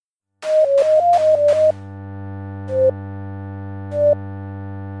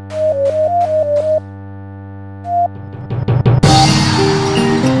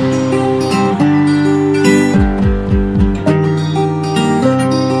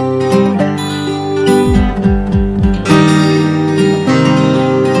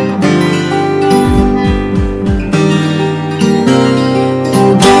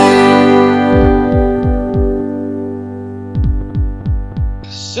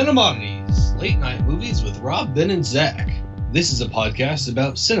Cinemodities, late night movies with Rob, Ben, and Zach. This is a podcast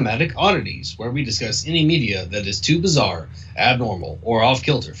about cinematic oddities, where we discuss any media that is too bizarre, abnormal, or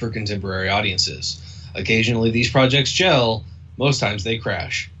off-kilter for contemporary audiences. Occasionally these projects gel, most times they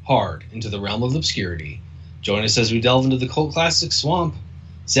crash, hard, into the realm of obscurity. Join us as we delve into the cult classic swamp.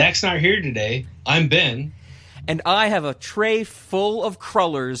 Zach's not here today. I'm Ben. And I have a tray full of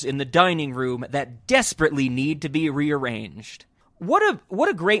crullers in the dining room that desperately need to be rearranged. What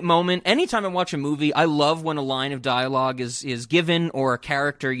a great moment. Anytime I watch a movie, I love when a line of dialogue is given or a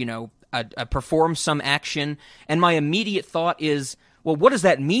character, performs some action, and my immediate thought is, well, what does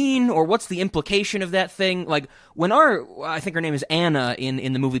that mean, or what's the implication of that thing? Like, when I think her name is Anna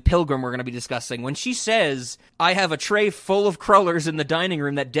in the movie Pilgrim we're going to be discussing, when she says, I have a tray full of crullers in the dining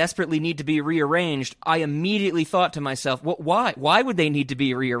room that desperately need to be rearranged, I immediately thought to myself, well, why? Why would they need to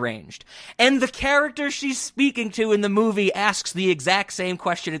be rearranged? And the character she's speaking to in the movie asks the exact same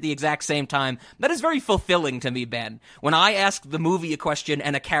question at the exact same time. That is very fulfilling to me, Ben. When I ask the movie a question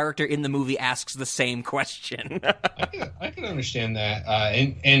and a character in the movie asks the same question. I can understand that.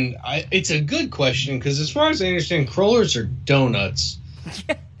 It's a good question, because as far as I understand, crullers are donuts.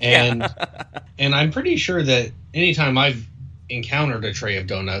 And I'm pretty sure that anytime I've encountered a tray of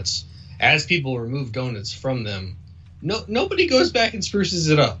donuts, as people remove donuts from them, nobody goes back and spruces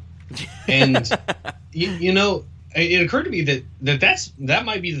it up. And it occurred to me that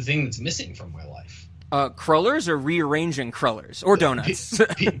might be the thing that's missing from my life. Crullers or rearranging crullers or donuts?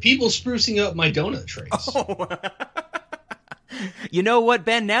 People sprucing up my donut trays. Oh. You know what,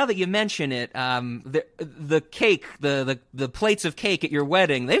 Ben? Now that you mention it, the cake, the plates of cake at your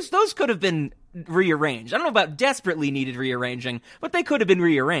wedding, those could have been rearranged. I don't know about desperately needed rearranging, but they could have been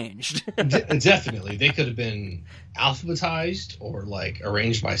rearranged. Definitely, they could have been alphabetized or like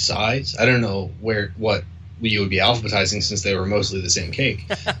arranged by size. I don't know what you would be alphabetizing, since they were mostly the same cake.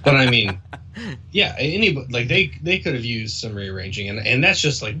 But I mean, yeah, they could have used some rearranging, and that's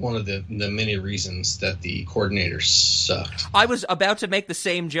just like one of the many reasons that the coordinator sucked. I was about to make the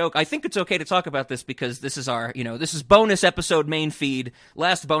same joke. I think it's okay to talk about this because this is this is bonus episode main feed.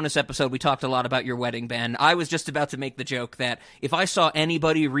 Last bonus episode we talked a lot about your wedding, Ben. I was just about to make the joke that if I saw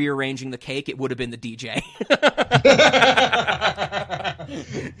anybody rearranging the cake, it would have been the DJ.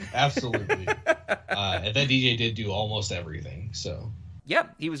 Absolutely. And that DJ did do almost everything, so.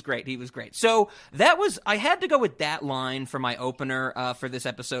 Yep, he was great. So I had to go with that line for my opener for this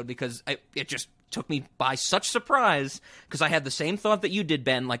episode because it just took me by such surprise, because I had the same thought that you did,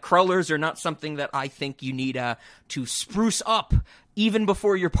 Ben. Like, crullers are not something that I think you need to spruce up even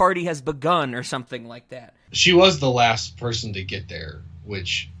before your party has begun or something like that. She was the last person to get there,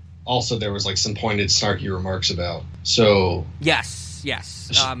 which also there was like some pointed snarky remarks about. So Yes.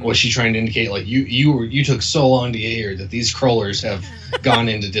 Was she trying to indicate, like, you took so long to get here that these crullers have gone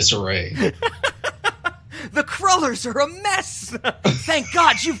into disarray? The crullers are a mess. Thank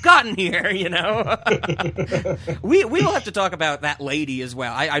God you've gotten here, We will have to talk about that lady as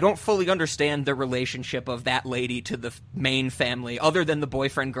well. I don't fully understand the relationship of that lady to the main family, other than the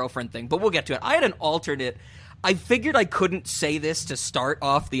boyfriend-girlfriend thing, but we'll get to it. I had an alternate. I figured I couldn't say this to start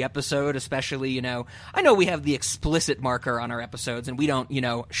off the episode, especially, I know we have the explicit marker on our episodes, and we don't,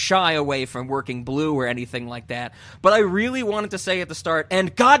 shy away from working blue or anything like that, but I really wanted to say at the start,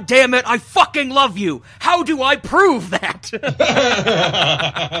 and God damn it, I fucking love you! How do I prove that? You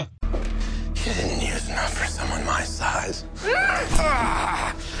didn't use enough for someone my size.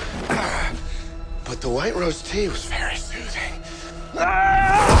 But the white rose tea was very soothing.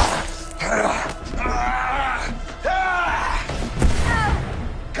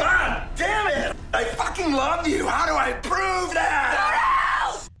 God damn it! I fucking love you! How do I prove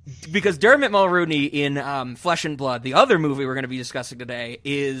that? Because Dermot Mulroney in Flesh and Blood, the other movie we're going to be discussing today,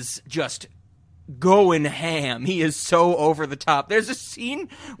 is just going ham. He is so over the top. There's a scene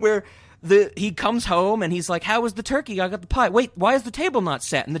where he comes home and he's like, how was the turkey? I got the pie. Wait, why is the table not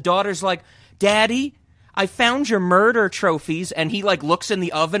set? And the daughter's like, Daddy, I found your murder trophies, and he, looks in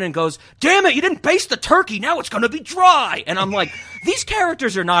the oven and goes, damn it, you didn't baste the turkey, now it's gonna be dry! And I'm like, these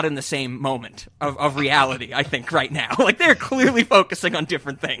characters are not in the same moment of reality, I think, right now. They're clearly focusing on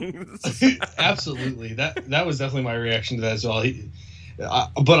different things. Absolutely. That was definitely my reaction to that as well.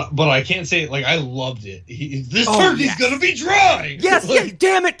 But I can't say it, I loved it. This turkey's gonna be dry! Yes,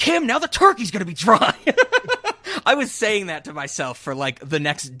 damn it, Kim, now the turkey's gonna be dry! I was saying that to myself for the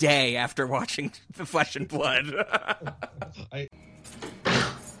next day after watching The Flesh and Blood.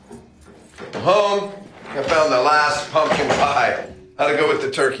 Home, I found the last pumpkin pie. How'd it go with the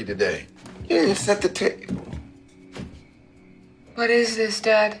turkey today? You didn't set the table. What is this,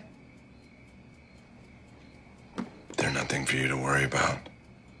 Dad? They're nothing for you to worry about.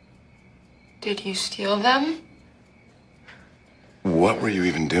 Did you steal them? What were you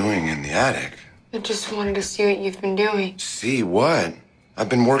even doing in the attic? I just wanted to see what you've been doing. See what? I've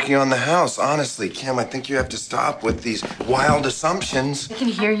been working on the house. Honestly, Kim, I think you have to stop with these wild assumptions. I can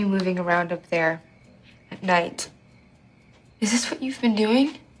hear you moving around up there at night. Is this what you've been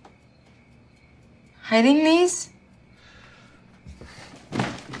doing? Hiding these?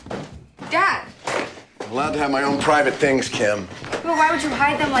 Dad! I'm allowed to have my own private things, Kim. Well, why would you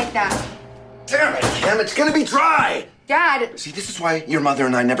hide them like that? Damn it, Kim, it's gonna be dry! Dad! See, this is why your mother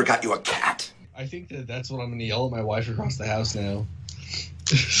and I never got you a cat. I think that's what I'm going to yell at my wife across the house now.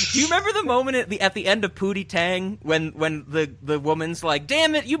 Do you remember the moment at the end of Pootie Tang when the woman's like,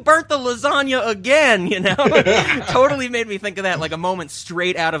 "Damn it, you burnt the lasagna again," you know? Totally made me think of that, like a moment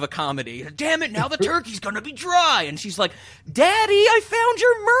straight out of a comedy. "Damn it, now the turkey's gonna be dry," and she's like, "Daddy, I found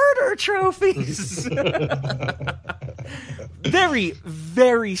your murder trophies." Very,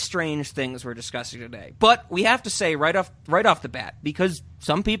 very strange things we're discussing today. But we have to say right off the bat, because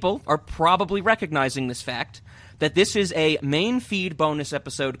some people are probably recognizing this fact, that this is a main feed bonus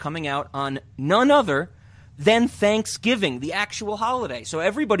episode coming out on none other than Thanksgiving, the actual holiday. So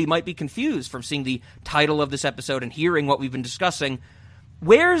everybody might be confused from seeing the title of this episode and hearing what we've been discussing.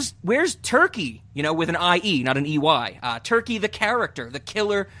 Where's Turkey? You know, with an I-E, not an E-Y. Turkey, the character, the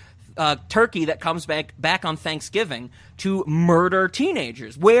killer turkey that comes back on Thanksgiving to murder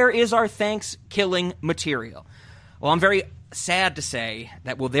teenagers. Where is our Thanks-killing material? Well, I'm very sad to say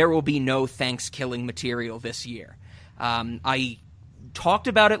that, there will be no Thanks-killing material this year. We talked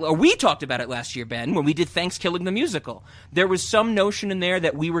about it last year, Ben, when we did Thanks-killing the musical. There was some notion in there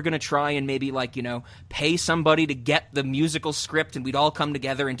that we were going to try and maybe, pay somebody to get the musical script and we'd all come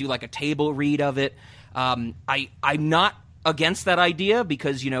together and do like a table read of it. I'm not against that idea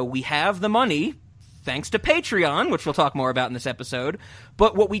because, we have the money, thanks to Patreon, which we'll talk more about in this episode.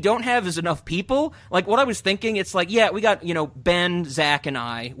 But what we don't have is enough people. Like, what I was thinking, it's like, yeah, we got, Ben, Zach, and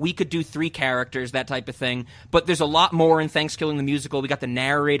I. We could do 3 characters, that type of thing. But there's a lot more in Thanksgiving the Musical. We got the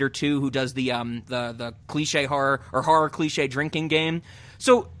narrator, too, who does the cliche horror or horror cliche drinking game.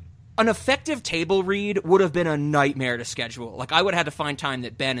 So an effective table read would have been a nightmare to schedule. Like, I would have had to find time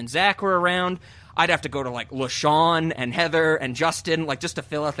that Ben and Zach were around. I'd have to go to, LaShawn and Heather and Justin, just to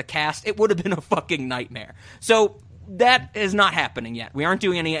fill out the cast. It would have been a fucking nightmare. So that is not happening yet. We aren't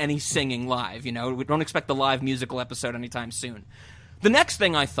doing any singing live, We don't expect the live musical episode anytime soon. The next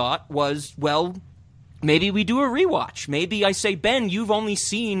thing I thought was, maybe we do a rewatch. Maybe I say, Ben, you've only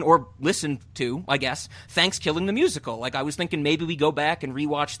seen or listened to, I guess, Thanksgiving the Musical. I was thinking maybe we go back and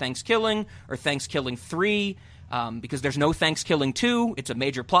rewatch Thanksgiving or Thanksgiving 3. Because there's no Thanksgiving 2. It's a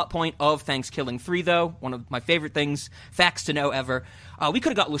major plot point of Thanksgiving 3, though. One of my favorite facts to know ever. We could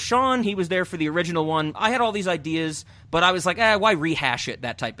have got LaShawn. He was there for the original one. I had all these ideas, but I was like, why rehash it,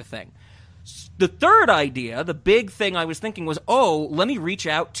 that type of thing. The third idea, the big thing I was thinking was, let me reach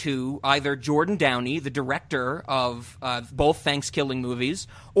out to either Jordan Downey, the director of both Thanksgiving movies,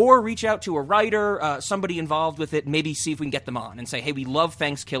 or reach out to a writer, somebody involved with it, maybe see if we can get them on and say, hey, we love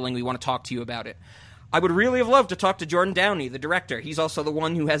Thanksgiving. We want to talk to you about it. I would really have loved to talk to Jordan Downey, the director. He's also the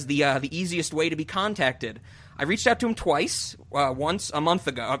one who has the easiest way to be contacted. I reached out to him twice, once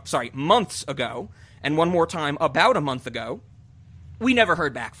months ago, and one more time about a month ago. We never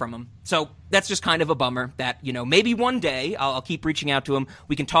heard back from him. So that's just kind of a bummer that, maybe one day I'll keep reaching out to him.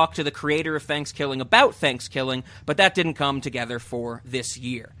 We can talk to the creator of Thanksgiving about Thanksgiving, but that didn't come together for this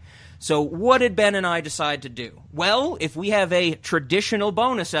year. So what did Ben and I decide to do? Well, if we have a traditional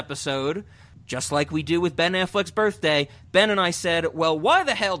bonus episode, just like we do with Ben Affleck's birthday, Ben and I said, well, why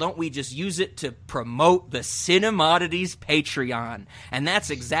the hell don't we just use it to promote the Cinemodities Patreon? And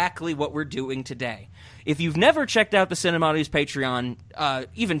that's exactly what we're doing today. If you've never checked out the Cinemodities Patreon,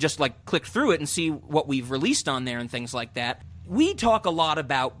 even just click through it and see what we've released on there and things like that, we talk a lot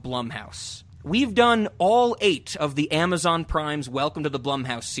about Blumhouse. We've done all 8 of the Amazon Prime's Welcome to the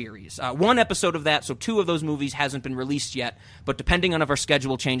Blumhouse series. 1 episode of that, so 2 of those movies hasn't been released yet, but depending on if our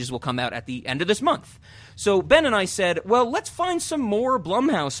schedule changes, will come out at the end of this month. So Ben and I said, well, let's find some more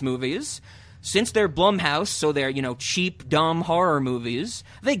Blumhouse movies. Since they're Blumhouse, so they're, cheap, dumb horror movies,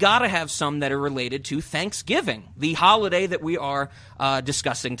 they gotta have some that are related to Thanksgiving, the holiday that we are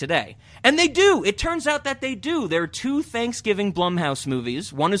discussing today. And they do! It turns out that they do. There are 2 Thanksgiving Blumhouse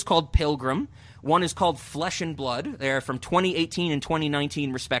movies. One is called Pilgrim, One is called Flesh and Blood. They're from 2018 and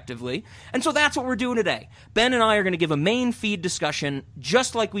 2019, respectively. And so that's what we're doing today. Ben and I are going to give a main feed discussion,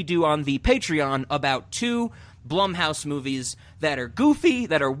 just like we do on the Patreon, about 2 Blumhouse movies that are goofy,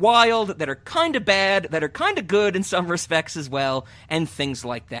 that are wild, that are kind of bad, that are kind of good in some respects as well, and things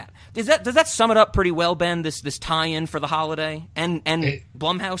like that. Does that sum it up pretty well, Ben? This tie-in for the holiday and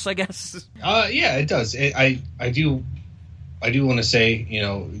Blumhouse, I guess. Yeah, it does. I do want to say,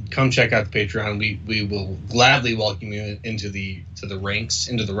 come check out the Patreon. We will gladly welcome you into the ranks,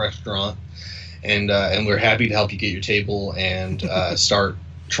 into the restaurant, and we're happy to help you get your table and start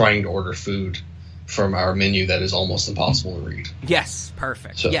trying to order food from our menu that is almost impossible to read. Yes,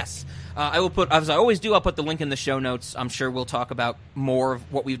 perfect. So. Yes. I will put, as I always do, I'll put the link in the show notes. I'm sure we'll talk about more of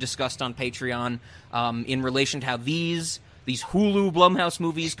what we've discussed on Patreon in relation to how these Hulu Blumhouse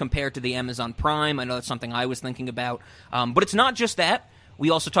movies compare to the Amazon Prime. I know that's something I was thinking about. But it's not just that. We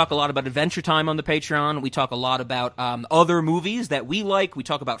also talk a lot about Adventure Time on the Patreon. We talk a lot about other movies that we like. We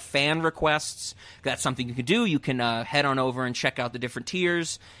talk about fan requests. That's something you can do. You can head on over and check out the different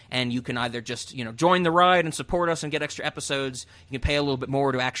tiers, and you can either just join the ride and support us and get extra episodes. You can pay a little bit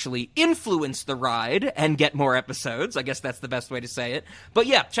more to actually influence the ride and get more episodes. I guess that's the best way to say it. But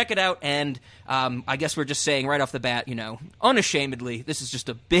yeah, check it out. And I guess we're just saying right off the bat, unashamedly, this is just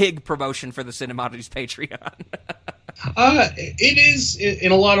a big promotion for the Cinemodities Patreon. It is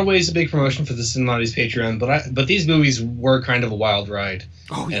in a lot of ways a big promotion for the Cinemodities Patreon, but these movies were kind of a wild ride.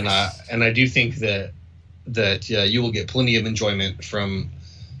 Oh, yes. And I do think that you will get plenty of enjoyment from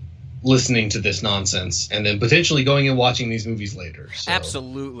listening to this nonsense and then potentially going and watching these movies later. So.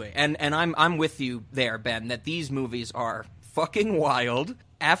 Absolutely. And I'm with you there, Ben, that these movies are fucking wild.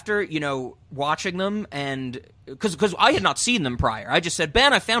 After, watching them, and because I had not seen them prior, I just said,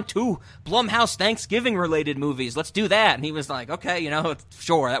 Ben, I found 2 Blumhouse Thanksgiving-related movies. Let's do that. And he was like, okay,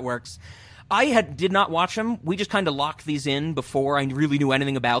 sure, that works. I did not watch them. We just kind of locked these in before I really knew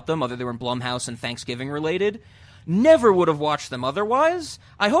anything about them, other they were Blumhouse and Thanksgiving-related. Never would have watched them otherwise.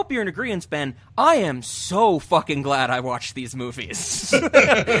 I hope you're in agreement, Ben. I am so fucking glad I watched these movies.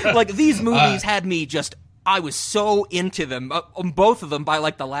 These movies had me just... I was so into them, both of them,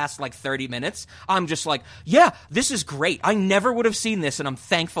 by the last 30 minutes. I'm just like, yeah, this is great. I never would have seen this, and I'm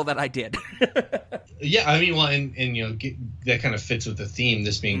thankful that I did. Yeah, I mean, well, and that kind of fits with the theme,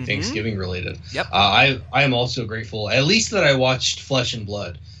 this being Thanksgiving related. Yep. I am also grateful, at least that I watched Flesh and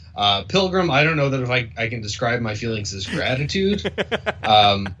Blood. Pilgrim, I don't know that if I can describe my feelings as gratitude.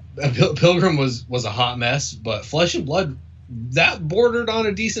 Pilgrim was a hot mess, but Flesh and Blood, that bordered on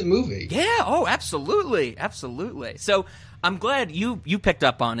a decent movie. Yeah, oh, absolutely. Absolutely. So I'm glad you picked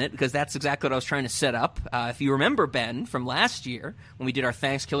up on it, because that's exactly what I was trying to set up. If you remember, Ben, from last year, when we did our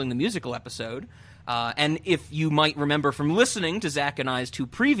Thanksgiving the Musical episode, and if you might remember from listening to Zach and I's 2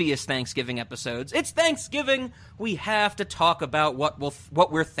 previous Thanksgiving episodes, it's Thanksgiving. We have to talk about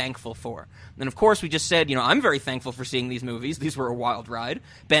what we're thankful for. And of course, we just said, I'm very thankful for seeing these movies. These were a wild ride.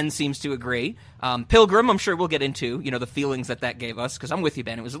 Ben seems to agree. Pilgrim, I'm sure we'll get into, the feelings that gave us, because I'm with you,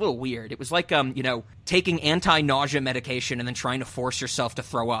 Ben. It was a little weird. It was like, taking anti-nausea medication and then trying to force yourself to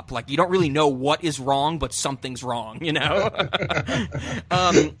throw up. You don't really know what is wrong, but something's wrong, That's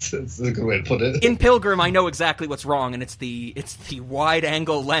a good way to put it. In Pilgrim, I know exactly what's wrong, and it's the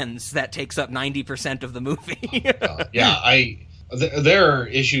wide-angle lens that takes up 90% of the movie. There are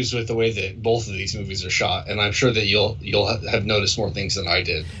issues with the way that both of these movies are shot, and I'm sure that you'll have noticed more things than I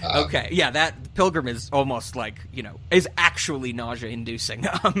did. Okay, yeah, that Pilgrim is almost is actually nausea-inducing.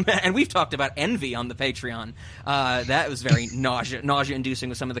 And we've talked about Envy on the Patreon. That was very nausea-inducing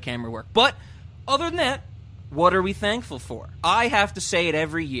with some of the camera work. But other than that, what are we thankful for? I have to say it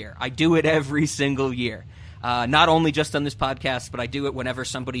every year. I do it every single year. Not only just on this podcast, but I do it whenever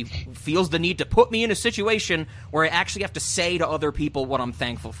somebody feels the need to put me in a situation where I actually have to say to other people what I'm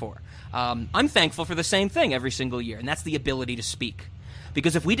thankful for. I'm thankful for the same thing every single year, and that's the ability to speak.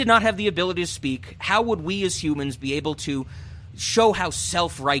 Because if we did not have the ability to speak, how would we as humans be able to show how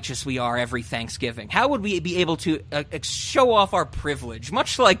self-righteous we are every Thanksgiving? How would we be able to show off our privilege,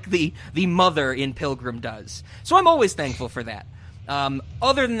 much like the mother in Pilgrim does? So I'm always thankful for that.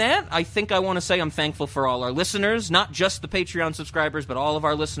 Other than that, I think I want to say I'm thankful for all our listeners, not just the Patreon subscribers, but all of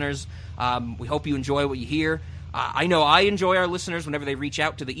our listeners. We hope you enjoy what you hear. I know I enjoy our listeners whenever they reach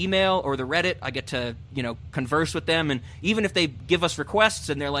out to the email or the Reddit. I get to, converse with them. And even if they give us requests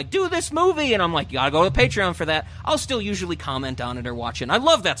and they're like, do this movie, and I'm like, you gotta go to Patreon for that, I'll still usually comment on it or watch it. And I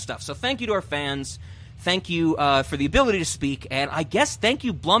love that stuff. So thank you to our fans. Thank you for the ability to speak, and I guess thank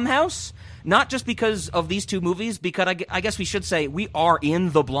you, Blumhouse. Not just because of these two movies, because I guess we should say we are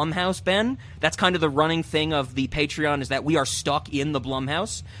in the Blumhouse, Ben. That's kind of the running thing of the Patreon, is that we are stuck in the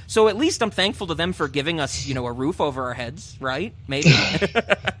Blumhouse. So at least I'm thankful to them for giving us, a roof over our heads, right? Maybe.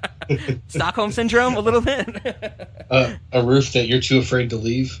 Stockholm Syndrome, a little bit. A roof that you're too afraid to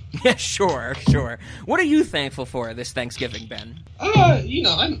leave? Yeah, sure. What are you thankful for this Thanksgiving, Ben?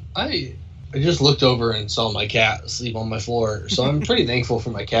 I just looked over and saw my cat asleep on my floor, so I'm pretty thankful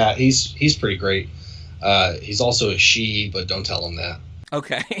for my cat. He's pretty great. He's also a she, but don't tell him that.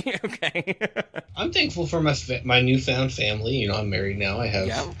 Okay. I'm thankful for my newfound family. I'm married now. I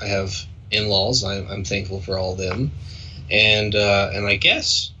have in-laws. I'm thankful for all of them, and I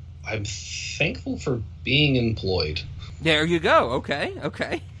guess I'm thankful for being employed. There you go.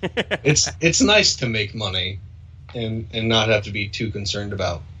 Okay. It's nice to make money. And not have to be too concerned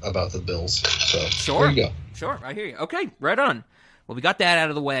about the bills. So sure, there you go. Sure, I hear you. Okay, right on. Well, we got that out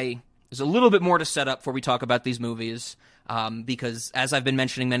of the way. There's a little bit more to set up before we talk about these movies, because as I've been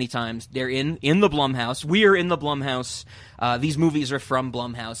mentioning many times, they're in the Blumhouse. We're in the Blumhouse. These movies are from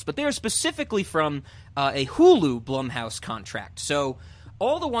Blumhouse, but they're specifically from a Hulu Blumhouse contract. So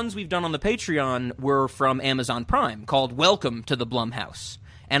all the ones we've done on the Patreon were from Amazon Prime, called Welcome to the Blumhouse.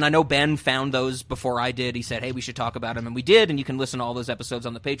 And I know Ben found those before I did. He said, hey, we should talk about them, and we did, and you can listen to all those episodes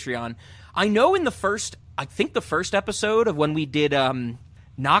on the Patreon. I know in the first episode of when we did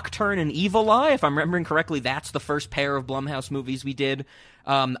Nocturne and Evil Eye, if I'm remembering correctly, that's the first pair of Blumhouse movies we did.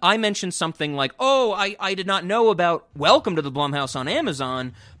 I mentioned something like, I did not know about Welcome to the Blumhouse on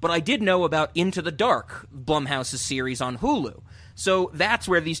Amazon, but I did know about Into the Dark, Blumhouse's series on Hulu. So that's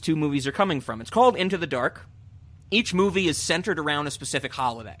where these two movies are coming from. It's called Into the Dark. Each movie is centered around a specific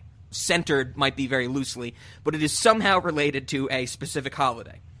holiday. Centered might be very loosely, but it is somehow related to a specific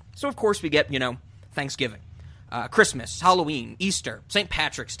holiday. So, of course, we get, Thanksgiving, Christmas, Halloween, Easter, St.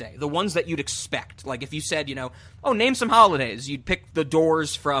 Patrick's Day, the ones that you'd expect. Like, if you said, name some holidays, you'd pick the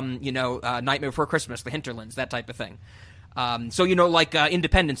Doors from, Nightmare Before Christmas, the Hinterlands, that type of thing. Like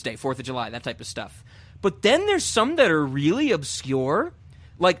Independence Day, 4th of July, that type of stuff. But then there's some that are really obscure.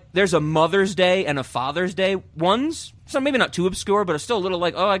 Like, there's a Mother's Day and a Father's Day ones. Some maybe not too obscure, but it's still a little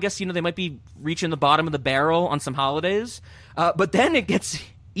like, I guess, they might be reaching the bottom of the barrel on some holidays. But then it gets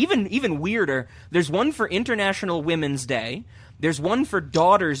even weirder. There's one for International Women's Day. There's one for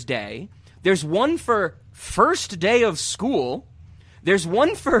Daughter's Day. There's one for First Day of School. There's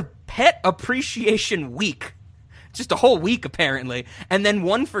one for Pet Appreciation Week. Just a whole week, apparently. And then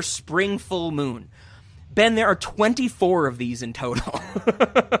one for Spring Full Moon. Ben, there are 24 of these in total.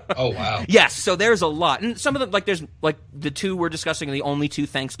 Oh, wow. Yes, so there's a lot. And some of them, there's, the two we're discussing are the only two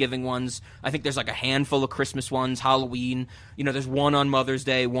Thanksgiving ones. I think there's, a handful of Christmas ones, Halloween. There's one on Mother's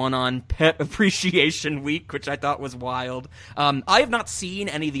Day, one on Pet Appreciation Week, which I thought was wild. I have not seen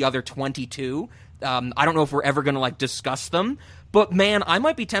any of the other 22. I don't know if we're ever going to, discuss them. But, man, I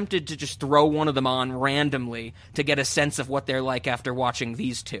might be tempted to just throw one of them on randomly to get a sense of what they're like after watching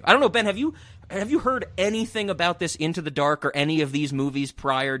these two. I don't know, Ben, have you heard anything about this Into the Dark or any of these movies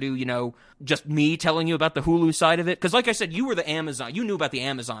prior to, just me telling you about the Hulu side of it? Because, like I said, you knew about the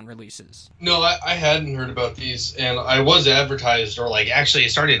Amazon releases. No, I hadn't heard about these, and I was advertised, or, actually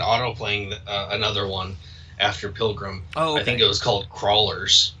it started auto-playing another one after Pilgrim. Oh, okay. I think it was called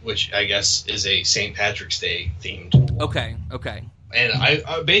Crawlers, which I guess is a St. Patrick's Day themed one. Okay. And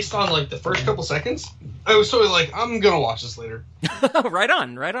I based on the first couple seconds, I was totally like, I'm gonna watch this later. Right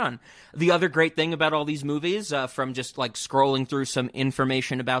on. The other great thing about all these movies, from just scrolling through some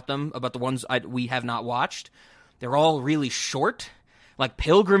information about them, about the ones we have not watched, they're all really short.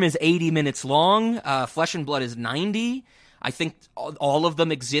 Pilgrim is 80 minutes long. Flesh and Blood is 90. I think all of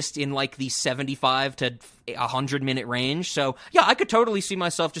them exist in the 75 to 100 minute range. So yeah, I could totally see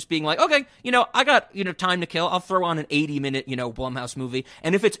myself just being like, okay, I got, time to kill. I'll throw on an 80-minute, Blumhouse movie.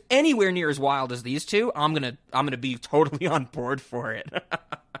 And if it's anywhere near as wild as these two, I'm going to be totally on board for it.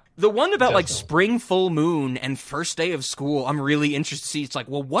 The one about Definitely. Spring Full Moon and First Day of School, I'm really interested to see. It's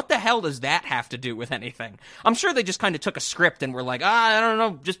what the hell does that have to do with anything? I'm sure they just kind of took a script and were like, I don't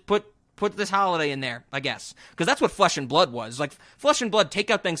know, just put this holiday in there, I guess. Because that's what Flesh and Blood was. Flesh and Blood, take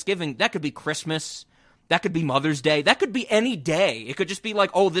out Thanksgiving, that could be Christmas, that could be Mother's Day, that could be any day. It could just be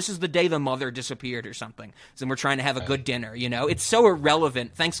this is the day the mother disappeared or something. So we're trying to have a good dinner, It's so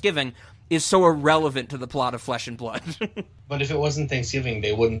irrelevant. Thanksgiving is so irrelevant to the plot of Flesh and Blood. But if it wasn't Thanksgiving,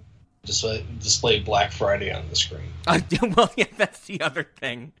 they wouldn't display Black Friday on the screen. Well, yeah, that's the other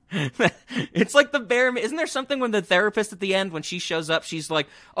thing. It's the bare... Isn't there something when the therapist at the end, when she shows up, she's like,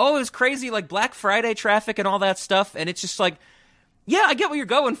 oh, it's crazy, Black Friday traffic and all that stuff, and it's just Yeah, I get what you're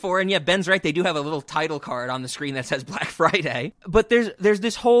going for, and yeah, Ben's right. They do have a little title card on the screen that says Black Friday. But there's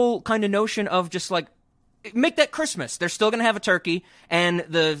this whole kind of notion of just like, make that Christmas. They're still going to have a turkey, and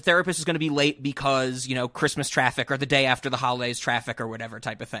the therapist is going to be late because, you know, Christmas traffic or the day after the holidays traffic or whatever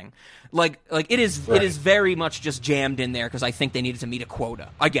type of thing. Like it is very much just jammed in there because I think they needed to meet a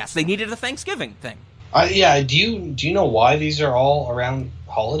quota. I guess they needed a Thanksgiving thing. Yeah. Do you know why these are all around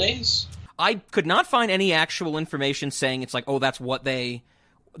holidays? I could not find any actual information saying it's like, oh, that's what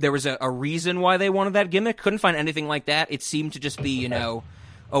there was a reason why they wanted that gimmick. Couldn't find anything like that. It seemed to just be, you know,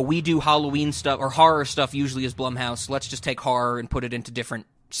 oh, we do Halloween stuff, or horror stuff usually is Blumhouse. Let's just take horror and put it into different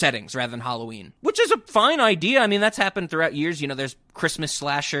settings rather than Halloween. Which is a fine idea. I mean, that's happened throughout years. You know, there's Christmas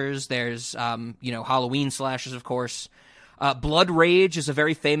slashers, there's, you know, Halloween slashers, of course. Blood Rage is a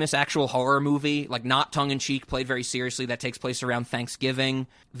very famous actual horror movie, like not tongue-in-cheek, played very seriously, that takes place around Thanksgiving.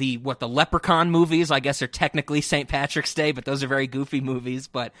 The Leprechaun movies, I guess, are technically St. Patrick's Day, but those are very goofy movies.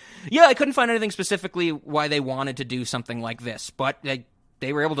 But yeah, I couldn't find anything specifically why they wanted to do something like this, but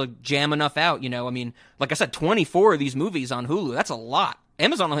they were able to jam enough out, you know. I mean, like I said, 24 of these movies on Hulu. That's a lot.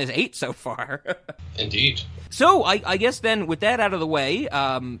 Amazon only has 8 so far. Indeed. So I guess then, with that out of the way,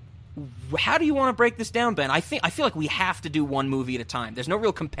 how do you want to break this down, Ben? I feel like we have to do one movie at a time. There's no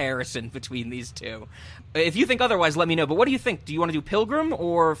real comparison between these two. If you think otherwise, let me know. But what do you think? Do you want to do Pilgrim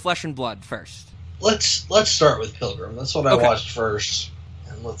or Flesh and Blood first? Let's start with Pilgrim. That's what I watched first,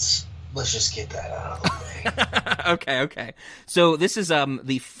 and let's just get that out of the way. Okay. So this is the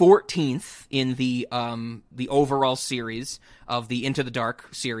 14th in the overall series of the Into the Dark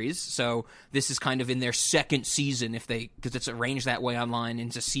series. So this is kind of in their second season, because it's arranged that way online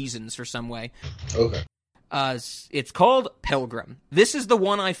into seasons for some way. Okay. It's called Pilgrim. This is the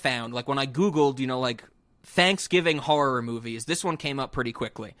one I found. Like when I Googled, you know, like Thanksgiving horror movies, this one came up pretty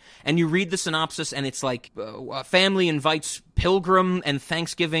quickly. And you read the synopsis, and it's like a family invites Pilgrim and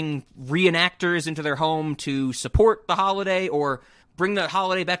Thanksgiving reenactors into their home to support the holiday or bring the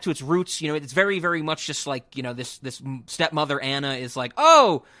holiday back to its roots. You know, it's very, very much just like, you know, this stepmother Anna is like,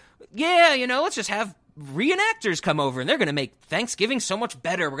 oh, yeah, you know, let's just have reenactors come over and they're going to make Thanksgiving so much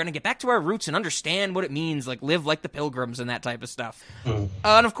better. We're going to get back to our roots and understand what it means, like live like the Pilgrims and that type of stuff. And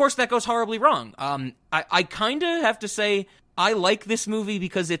of course that goes horribly wrong. I kind of have to say I like this movie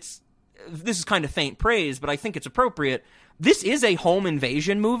because this is kind of faint praise, but I think it's appropriate. This is a home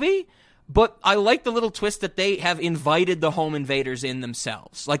invasion movie, but I like the little twist that they have invited the home invaders in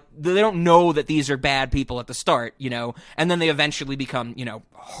themselves. Like, they don't know that these are bad people at the start, you know, and then they eventually become, you know,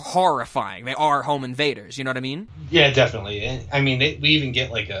 horrifying. They are home invaders, you know what I mean? Yeah, definitely. And, I mean, we even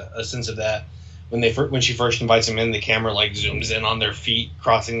get, like, a sense of that when she first invites them in, the camera, like, zooms in on their feet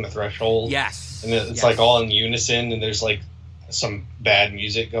crossing the threshold. Yes. And it's, like, all in unison, and there's, like, some bad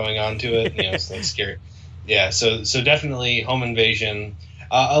music going on to it. You know, it's, like, scary. Yeah, so definitely home invasion.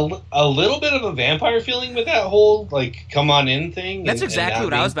 A little bit of a vampire feeling with that whole, like, come on in thing. That's exactly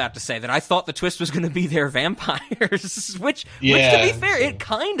what I was about to say, that I thought the twist was going to be they're vampires, which, to be fair, it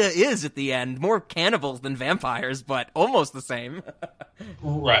kind of is at the end. More cannibals than vampires, but almost the same.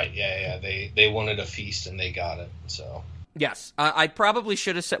 Right, yeah. They wanted a feast, and they got it, so. Yes, I probably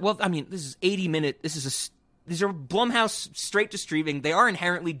should have said, well, I mean, this is 80-minute, these are Blumhouse straight to streaming. They are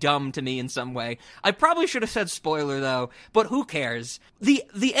inherently dumb to me in some way. I probably should have said spoiler, though, but who cares? The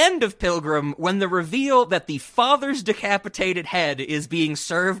end of Pilgrim, when the reveal that the father's decapitated head is being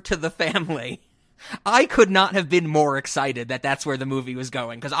served to the family, I could not have been more excited that that's where the movie was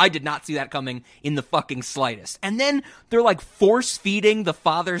going, because I did not see that coming in the fucking slightest. And then they're, like, force-feeding the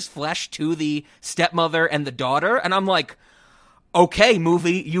father's flesh to the stepmother and the daughter, and I'm like, okay,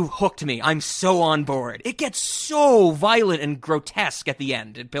 movie, you hooked me. I'm so on board. It gets so violent and grotesque at the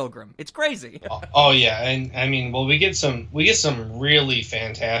end in Pilgrim. It's crazy. Oh yeah, and I mean, well, we get some really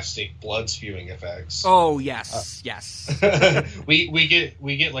fantastic blood spewing effects. Oh yes, yes. we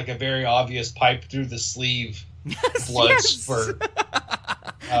get like a very obvious pipe through the sleeve blood spurt.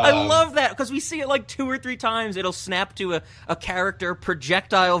 I love that, because we see it like 2 or 3 times. It'll snap to a character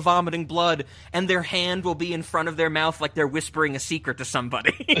projectile vomiting blood, and their hand will be in front of their mouth like they're whispering a secret to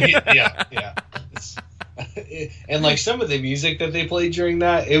somebody. yeah. And like some of the music that they played during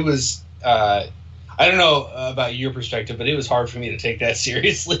that, it was I don't know about your perspective, but it was hard for me to take that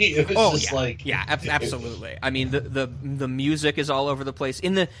seriously. It was absolutely. I mean, the music is all over the place.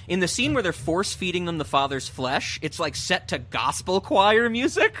 In the scene where they're force feeding them the father's flesh, it's like set to gospel choir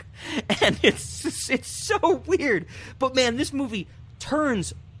music, and it's so weird. But man, this movie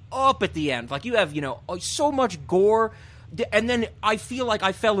turns up at the end. Like, you have, you know, so much gore. And then I feel like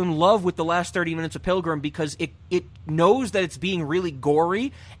I fell in love with the last 30 minutes of Pilgrim because it knows that it's being really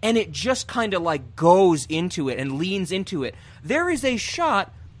gory, and it just kind of like goes into it and leans into it. There is a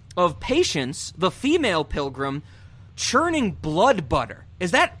shot of Patience, the female Pilgrim, churning blood butter.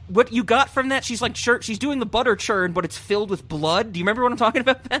 Is that what you got from that? She's like she's doing the butter churn, but it's filled with blood. Do you remember what I'm talking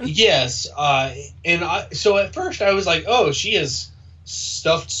about, Ben? Yes. So at first I was like, oh, she has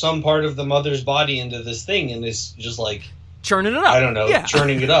stuffed some part of the mother's body into this thing and is just like churning it up. I don't know, yeah.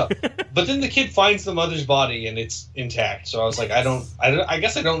 churning it up. But then the kid finds the mother's body and it's intact. So I was like, I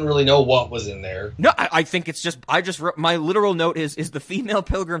guess I don't really know what was in there. No, I think it's just my literal note is the female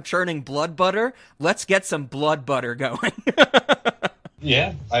Pilgrim churning blood butter. Let's get some blood butter going.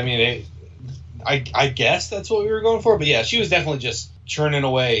 Yeah, I mean, I guess that's what we were going for. But yeah, she was definitely just churning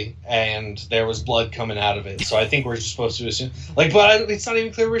away, and there was blood coming out of it. So I think we're just supposed to assume, it's not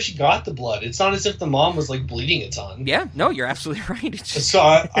even clear where she got the blood. It's not as if the mom was like bleeding a ton. Yeah, no, you're absolutely right. So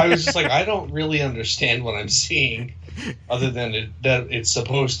I was just like, I don't really understand what I'm seeing, other than that it's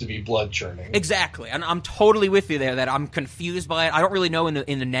supposed to be blood churning. Exactly, and I'm totally with you there. That I'm confused by it. I don't really know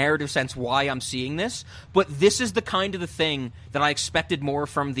in the narrative sense why I'm seeing this, but this is the kind of the thing that I expected more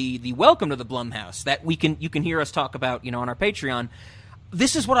from the Welcome to the Blumhouse that you can hear us talk about, on our Patreon.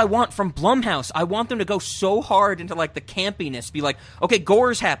 This is what I want from Blumhouse. I want them to go so hard into, like, the campiness. Be like, okay,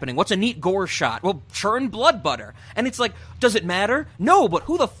 gore's happening. What's a neat gore shot? Well, churn blood butter. And it's like, does it matter? No, but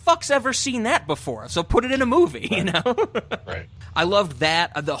who the fuck's ever seen that before? So put it in a movie, Right. I loved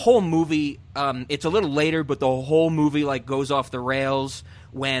that. The whole movie, it's a little later, but the whole movie, like, goes off the rails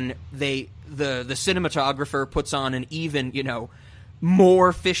when the cinematographer puts on an even,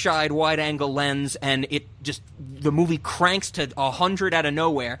 more fisheye wide-angle lens, and the movie cranks to 100 out of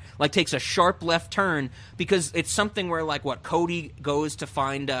nowhere, like takes a sharp left turn, because it's something where, like, Cody goes to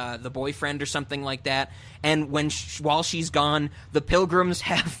find the boyfriend or something like that, and while she's gone, the Pilgrims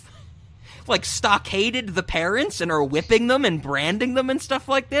have like stockaded the parents and are whipping them and branding them and stuff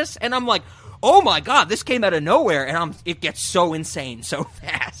like this, and I'm like, oh my god, this came out of nowhere, and it gets so insane so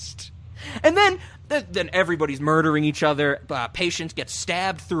fast. And then everybody's murdering each other. Patience gets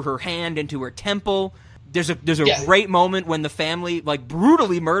stabbed through her hand into her temple. There's a great moment when the family, like,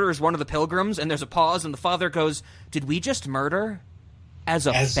 brutally murders one of the Pilgrims, and there's a pause, and the father goes, "Did we just murder as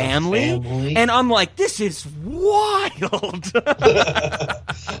a family?" And I'm like, this is wild.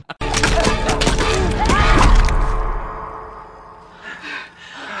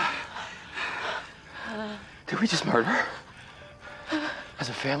 Did we just murder as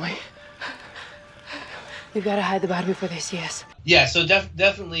a family? We've got to hide the body before they see us. Yeah, so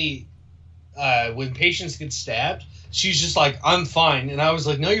definitely when Patience gets stabbed, she's just like, I'm fine. And I was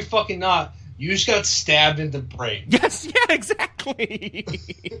like, no, you're fucking not. You just got stabbed in the brain. Yes, yeah, exactly.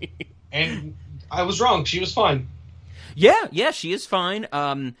 And I was wrong. She was fine. Yeah, she is fine.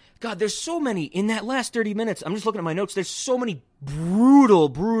 God, there's so many, in that last 30 minutes, I'm just looking at my notes, there's so many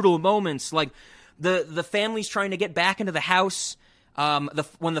brutal moments. Like, the family's trying to get back into the house.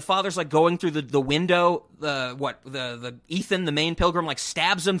 When the father's like going through the window, the Ethan, the main Pilgrim, like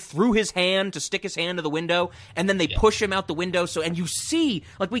stabs him through his hand to stick his hand to the window, and then they push him out the window. And you see,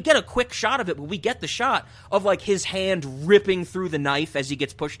 like, we get a quick shot of it, but we get the shot of, like, his hand ripping through the knife as he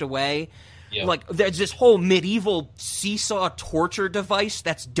gets pushed away. Yep. Like, there's this whole medieval seesaw torture device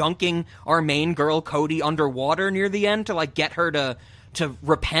that's dunking our main girl Cody underwater near the end to, like, get her to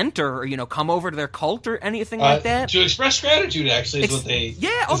repent or come over to their cult or anything like that. To express gratitude, actually, is what they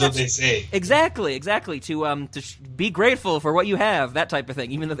what they say. Exactly. To be grateful for what you have, that type of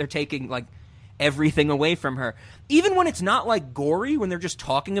thing. Even though they're taking, like, everything away from her. Even when it's not, like, gory, when they're just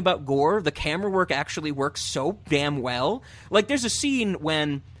talking about gore, the camera work actually works so damn well. Like, there's a scene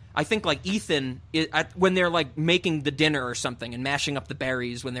when I think, like, Ethan, when they're, like, making the dinner or something and mashing up the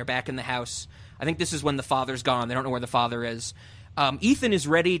berries when they're back in the house. I think this is when the father's gone. They don't know where the father is. Ethan is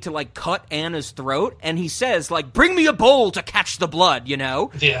ready to, like, cut Anna's throat, and he says, like, bring me a bowl to catch the blood,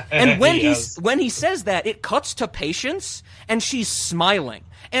 Yeah. And when he says that, it cuts to Patience, and she's smiling.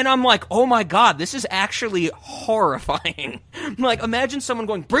 And I'm like, oh my god, this is actually horrifying. Like, imagine someone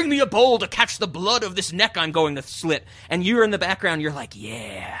going, bring me a bowl to catch the blood of this neck I'm going to slit. And you're in the background, you're like,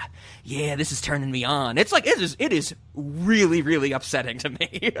 yeah, this is turning me on. It's like, it is really, really upsetting to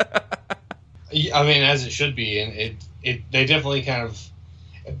me. I mean, as it should be, and they definitely kind of.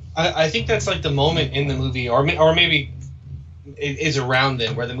 I think that's like the moment in the movie, or maybe it is around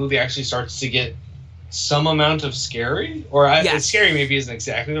then where the movie actually starts to get some amount of scary, scary maybe isn't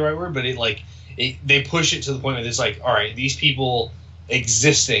exactly the right word, but they push it to the point where it's like, all right, these people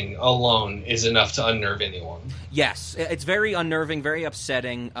existing alone is enough to unnerve anyone. Yes, it's very unnerving, very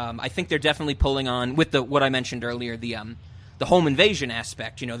upsetting. I think they're definitely pulling on with what I mentioned earlier, the home invasion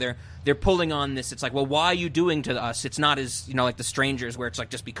aspect. You know, they're pulling on this. It's like, well, why are you doing to us? It's not as, you know, like The Strangers, where it's like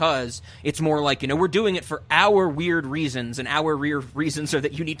just because. It's more like, you know, we're doing it for our weird reasons, and our weird reasons are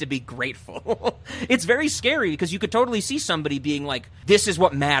that you need to be grateful. It's very scary because you could totally see somebody being like, this is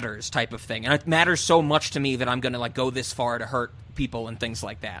what matters type of thing, and it matters so much to me that I'm going to like go this far to hurt people and things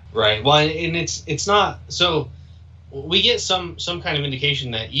like that. Right. Well, and it's not so. We get some kind of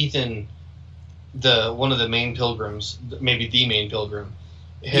indication that Ethan, one of the main pilgrims, maybe the main pilgrim,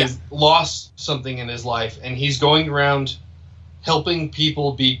 has lost something in his life, and he's going around helping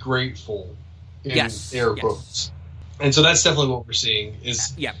people be grateful. In air quotes. And so that's definitely what we're seeing.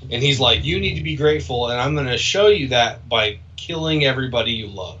 And he's like, you need to be grateful, and I'm going to show you that by killing everybody you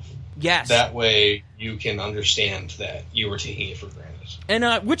love. Yes. That way you can understand that you were taking it for granted.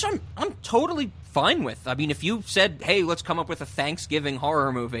 And which I'm totally fine with. I mean, if you said, hey, let's come up with a Thanksgiving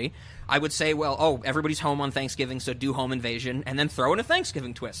horror movie, I would say, well, everybody's home on Thanksgiving, so do home invasion, and then throw in a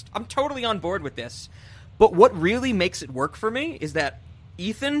Thanksgiving twist. I'm totally on board with this. But what really makes it work for me is that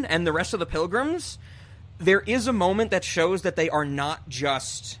Ethan and the rest of the pilgrims, there is a moment that shows that they are not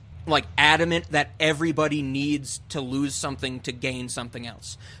just like adamant that everybody needs to lose something to gain something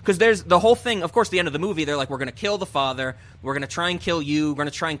else. Because there's the whole thing, of course, the end of the movie, they're like, we're going to kill the father, we're going to try and kill you, we're going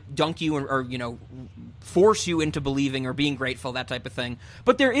to try and dunk you or, you know, force you into believing or being grateful, that type of thing.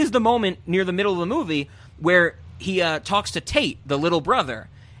 But there is the moment near the middle of the movie where he talks to Tate, the little brother,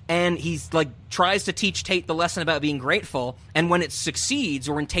 and he's like tries to teach Tate the lesson about being grateful, and when it succeeds,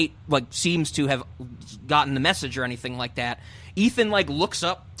 or when Tate like seems to have gotten the message or anything like that, Ethan like looks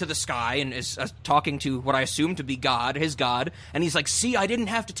up to the sky and is talking to what I assume to be God, his God, and he's like, see, I didn't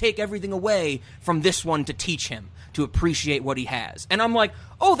have to take everything away from this one to teach him to appreciate what he has. And I'm like,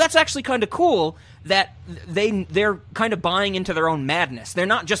 oh, that's actually kind of cool that they're kind of buying into their own madness. They're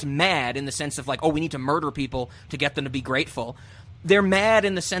not just mad in the sense of like, oh, we need to murder people to get them to be grateful. They're mad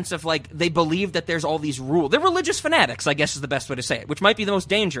in the sense of, like, they believe that there's all these rules. They're religious fanatics, I guess is the best way to say it, which might be the most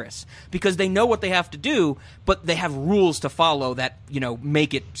dangerous, because they know what they have to do, but they have rules to follow that, you know,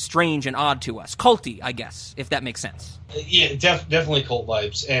 make it strange and odd to us. Culty, I guess, if that makes sense. Yeah, definitely cult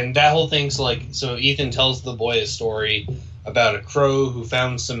vibes. And that whole thing's like, so Ethan tells the boy a story about a crow who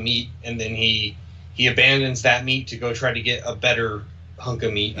found some meat, and then he abandons that meat to go try to get a better hunk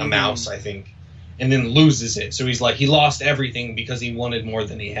of meat, a mouse, I think. And then loses it. So he's like, he lost everything because he wanted more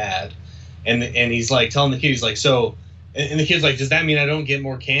than he had. And he's like telling the kid, he's like, so, and the kid's like, does that mean I don't get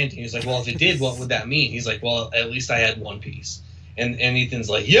more candy? He's like, well, if it did, what would that mean? He's like, well, at least I had one piece. And Ethan's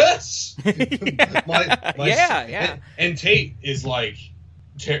like, yes! Yeah. And Tate is like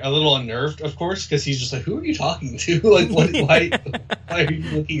a little unnerved, of course, because he's just like, who are you talking to? Like, why are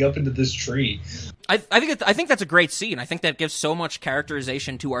you looking up into this tree? I think that's a great scene. I think that gives so much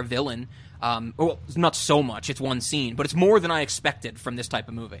characterization to our villain. Well, not so much. It's one scene, but it's more than I expected from this type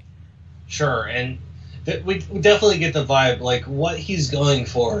of movie. Sure, and we definitely get the vibe. Like, what he's going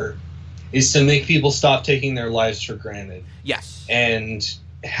for is to make people stop taking their lives for granted. Yes. And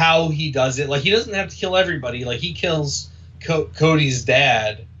how he does it, like, he doesn't have to kill everybody. Like, he kills Cody's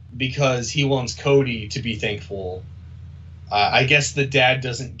dad because he wants Cody to be thankful. I guess the dad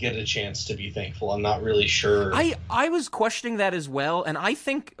doesn't get a chance to be thankful. I'm not really sure. I was questioning that as well, and I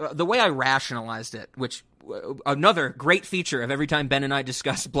think the way I rationalized it, which another great feature of every time Ben and I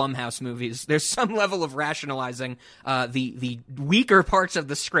discuss Blumhouse movies, there's some level of rationalizing the weaker parts of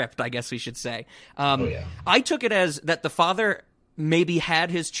the script, I guess we should say. I took it as that the father maybe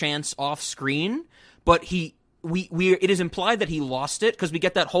had his chance off screen, but it is implied that he lost it, because we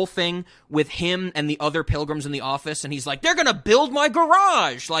get that whole thing with him and the other pilgrims in the office, and he's like, they're gonna build my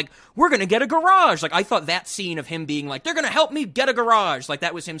garage, like, we're gonna get a garage. Like, I thought that scene of him being like, they're gonna help me get a garage, like,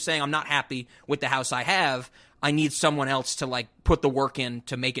 that was him saying, I'm not happy with the house I have, I need someone else to, like, put the work in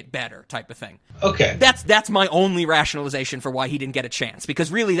to make it better, type of thing. Okay. That's my only rationalization for why he didn't get a chance,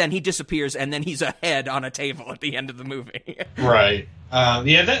 because really then he disappears and then he's a head on a table at the end of the movie. Right.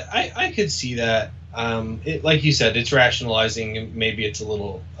 Yeah, I could see that. Like you said, it's rationalizing, and maybe it's a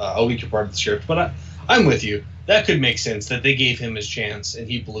little a weaker part of the script, but I'm with you. That could make sense, that they gave him his chance and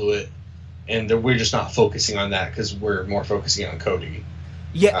he blew it, and we're just not focusing on that because we're more focusing on Cody.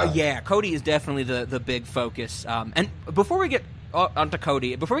 Yeah, Cody is definitely the big focus. And before we get onto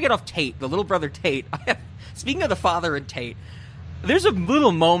Cody, before we get off Tate, the little brother Tate, speaking of the father and Tate, there's a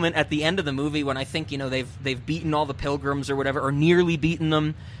little moment at the end of the movie when I think, you know, they've beaten all the pilgrims or whatever, or nearly beaten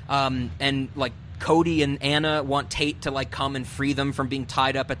them, and like Cody and Anna want Tate to, like, come and free them from being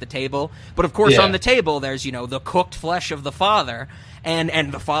tied up at the table. But, of course, on the table, there's, you know, the cooked flesh of the father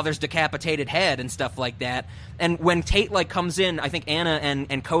and the father's decapitated head and stuff like that. And when Tate, like, comes in, I think Anna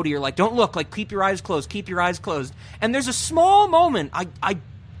and Cody are like, don't look, like, keep your eyes closed, keep your eyes closed. And there's a small moment,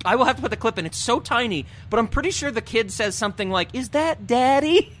 I will have to put the clip in, it's so tiny, but I'm pretty sure the kid says something like, is that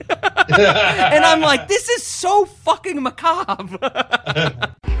Daddy? And I'm like, this is so fucking macabre.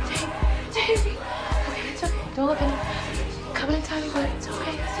 Daisy. Okay, it's okay. Don't look at him. Come in, Tommy, but it's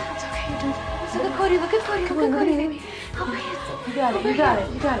okay. It's okay. Look at Cody. Look at Cody. Come on, Cody, baby. Okay. You got it. You got it.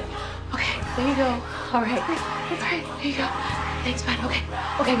 You got it. Okay, there you go. All right. All right. There you go. Thanks, bud. Okay.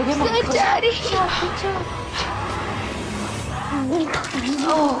 Okay, go get Mom. Good, Daddy. Good job.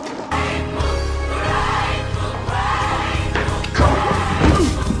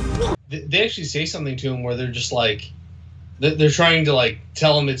 They actually say something to him where they're just like, they're trying to, like,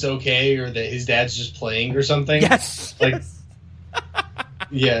 tell him it's okay or that his dad's just playing or something. Yes. Like,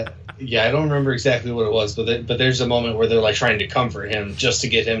 yeah, I don't remember exactly what it was, but there's a moment where they're, like, trying to comfort him just to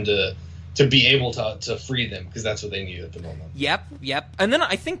get him to be able to free them, because that's what they need at the moment. Yep. And then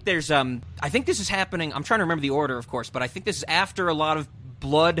I think there's I think this is happening, I'm trying to remember the order, of course, but I think this is after a lot of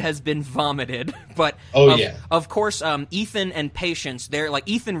blood has been vomited. But of course, Ethan and Patience, they're like,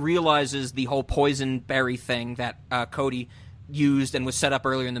 Ethan realizes the whole poison berry thing that Cody used and was set up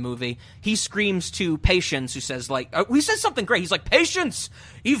earlier in the movie. He screams to Patience, who says, like, he says something great. He's like, Patience,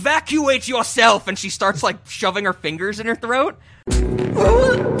 evacuate yourself, and she starts, like, shoving her fingers in her throat.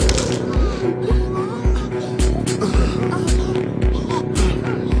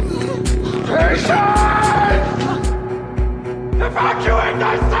 Evacuate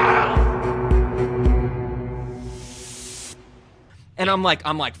thyself! And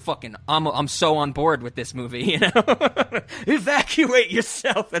I'm so on board with this movie, you know? Evacuate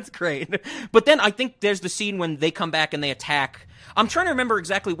yourself, that's great. But then I think there's the scene when they come back and they attack. I'm trying to remember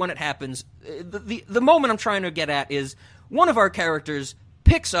exactly when it happens. The moment I'm trying to get at is one of our characters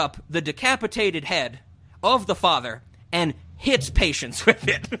picks up the decapitated head of the father and hits Patience with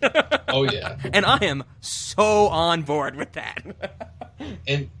it. Oh, yeah. And I am so on board with that.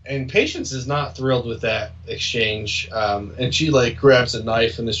 And Patience is not thrilled with that exchange, and she, like, grabs a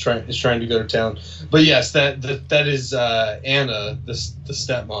knife and is trying to go to town. But yes, that is Anna, the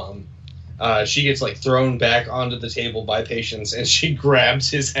stepmom. She gets, like, thrown back onto the table by Patience, and she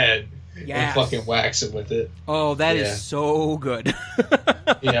grabs his head and fucking whacks it with it. Oh, that is so good.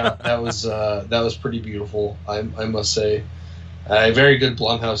 Yeah, that was pretty beautiful, I must say. Very good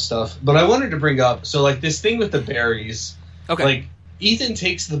Blumhouse stuff. But I wanted to bring up, so, like, this thing with the berries. Okay. Like, Ethan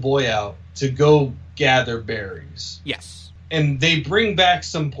takes the boy out to go gather berries. Yes. And they bring back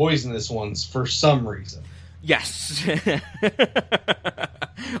some poisonous ones for some reason. Yes.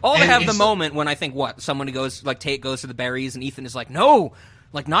 All to have the moment when I think, someone who goes, like, Tate goes to the berries and Ethan is like, no,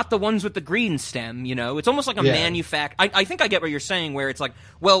 like, not the ones with the green stem, you know? It's almost like a I think I get what you're saying, where it's like,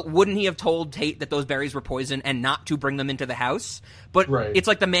 well, wouldn't he have told Tate that those berries were poison and not to bring them into the house? But It's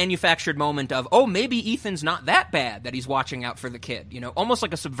like the manufactured moment of, oh, maybe Ethan's not that bad that he's watching out for the kid, you know? Almost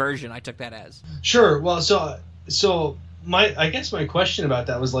like a subversion, I took that as. Sure. Well, so I guess my question about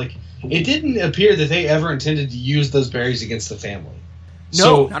that was, like, it didn't appear that they ever intended to use those berries against the family.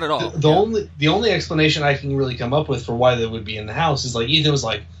 No, not at all. The only explanation I can really come up with for why they would be in the house is, like, Ethan was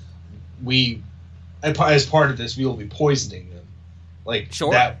like, as part of this, we will be poisoning them. Like,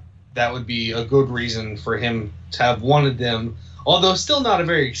 sure. That would be a good reason for him to have wanted them, although still not a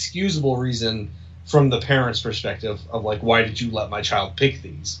very excusable reason from the parents' perspective of, like, why did you let my child pick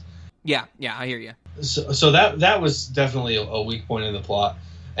these? Yeah, I hear you. So that was definitely a weak point in the plot.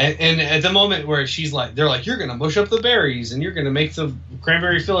 And at the moment where she's like, they're like, you're going to mush up the berries and you're going to make the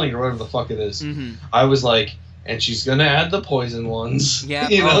cranberry filling or whatever the fuck it is. Mm-hmm. I was like, and she's going to add the poison ones. Yeah.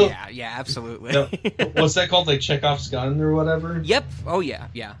 You know? Yeah, absolutely. What's that called? Like Chekhov's gun or whatever? Yep. Oh, yeah.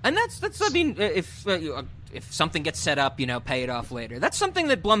 And that's I mean, if something gets set up, you know, pay it off later. That's something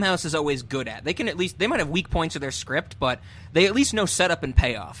that Blumhouse is always good at. They might have weak points of their script, but they at least know setup and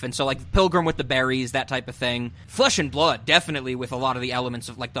payoff. And so, like, Pilgrim with the berries, that type of thing. Flesh and Blood, definitely, with a lot of the elements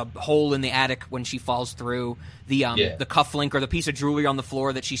of, like, the hole in the attic when she falls through, the cufflink or the piece of jewelry on the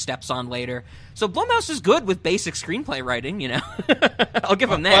floor that she steps on later. So Blumhouse is good with basic screenplay writing, you know? I'll give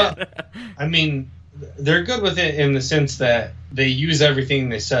them that. Well, I mean, they're good with it in the sense that they use everything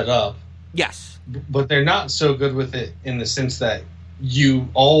they set up. Yes. But they're not so good with it in the sense that you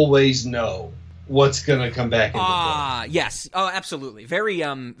always know what's going to come back into play. Yes. Oh, absolutely. Very,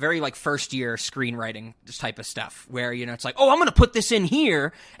 like, first-year screenwriting type of stuff, where, you know, it's like, oh, I'm going to put this in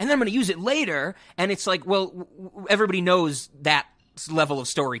here, and then I'm going to use it later, and it's like, well, everybody knows that level of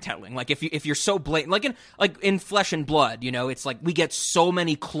storytelling. Like if you're so blatant, like in Flesh and Blood, you know, it's like we get so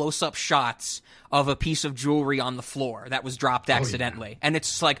many close-up shots of a piece of jewelry on the floor that was dropped accidentally. And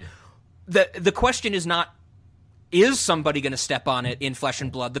it's like the question is not, is somebody going to step on it in Flesh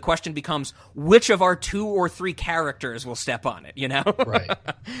and Blood? The question becomes, which of our 2 or 3 characters will step on it, you know? Right.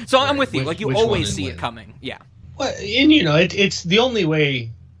 So I'm with you. Like, you always see when. it coming. Yeah. Well, and, you know, it's the only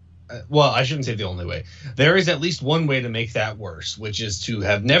way. Well, I shouldn't say the only way. There is at least one way to make that worse, which is to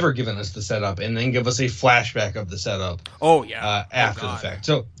have never given us the setup and then give us a flashback of the setup. Oh, yeah. After the fact.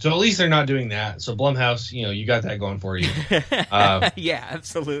 So at least they're not doing that. So Blumhouse, you know, you got that going for you. Yeah,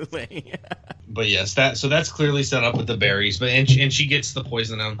 absolutely. But yes, that's clearly set up with the berries. But and she gets the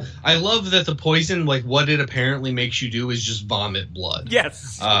poison on. I love that the poison, like what it apparently makes you do, is just vomit blood.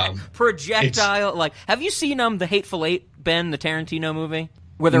 Yes. Projectile. Like, have you seen The Hateful Eight, Ben, the Tarantino movie?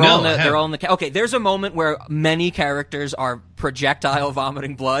 Where they're all in the okay, there's a moment where many characters are projectile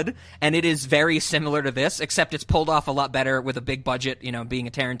vomiting blood, and it is very similar to this, except it's pulled off a lot better with a big budget, you know, being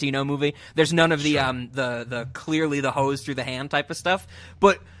a Tarantino movie. There's none of the clearly the hose through the hand type of stuff.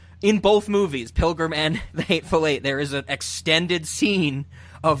 But in both movies, Pilgrim and The Hateful Eight, there is an extended scene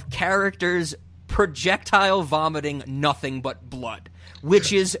of characters projectile vomiting nothing but blood,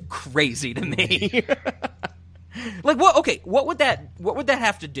 which is crazy to me. Like, what? Okay, what would that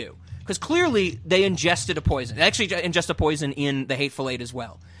have to do? Because clearly they ingested a poison. They actually ingest a poison in The Hateful Eight as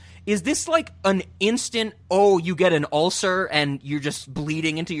well. Is this like an instant, you get an ulcer and you're just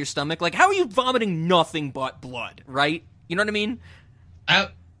bleeding into your stomach? Like, how are you vomiting nothing but blood, right? You know what I mean?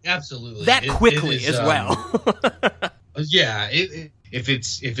 Absolutely. That quickly as well. Yeah, if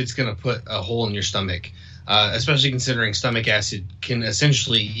it's going to put a hole in your stomach, especially considering stomach acid can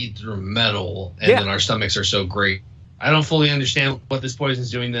essentially eat through metal, and then our stomachs are so great. I don't fully understand what this poison is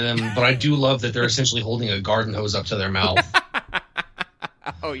doing to them, but I do love that they're essentially holding a garden hose up to their mouth.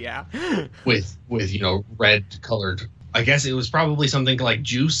 Oh yeah, with you know, red colored. I guess it was probably something like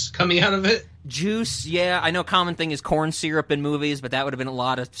juice coming out of it. Juice, yeah. I know common thing is corn syrup in movies, but that would have been a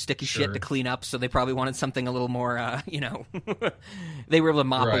lot of sticky shit to clean up, so they probably wanted something a little more, you know, they were able to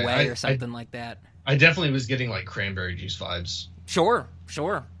mop away or something like that. I definitely was getting, like, cranberry juice vibes. Sure.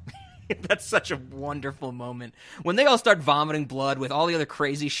 That's such a wonderful moment. When they all start vomiting blood with all the other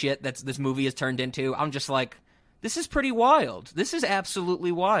crazy shit that this movie has turned into, I'm just like, this is pretty wild. This is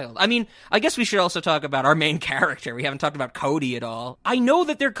absolutely wild. I mean, I guess we should also talk about our main character. We haven't talked about Cody at all. I know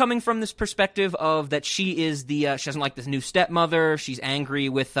that they're coming from this perspective of that she is she doesn't like this new stepmother. She's angry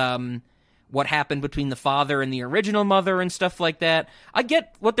with what happened between the father and the original mother and stuff like that. I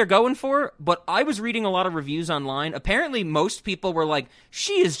get what they're going for, but I was reading a lot of reviews online. Apparently, most people were like,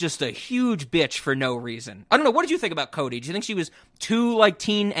 she is just a huge bitch for no reason. I don't know. What did you think about Cody? Do you think she was too, like,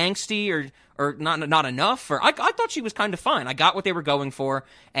 teen angsty or not enough? Or I thought she was kind of fine. I got what they were going for,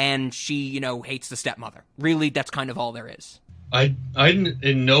 and she, you know, hates the stepmother. Really, that's kind of all there is. I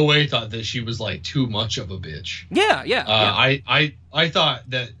in no way thought that she was, like, too much of a bitch. Yeah. I thought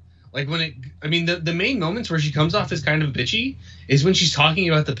that, like, the main moments where she comes off as kind of bitchy is when she's talking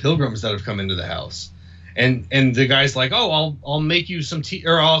about the pilgrims that have come into the house. And the guy's like, oh, I'll make you some tea,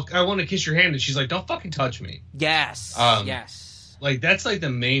 or I want to kiss your hand. And she's like, don't fucking touch me. Yes. Yes. Like, that's, like, the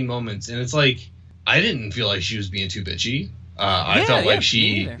main moments. And it's like, I didn't feel like she was being too bitchy. I felt like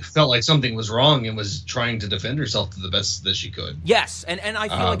she felt like something was wrong and was trying to defend herself to the best that she could. Yes, and I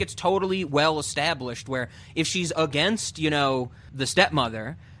feel like it's totally well established where if she's against, you know, the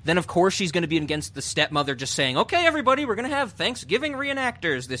stepmother, then of course she's going to be against the stepmother just saying, okay, everybody, we're going to have Thanksgiving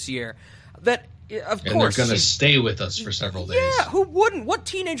reenactors this year. That, of course. And they're going to stay with us for several days. Yeah, who wouldn't? What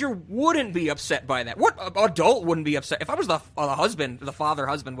teenager wouldn't be upset by that? What adult wouldn't be upset? If I was the husband, the father,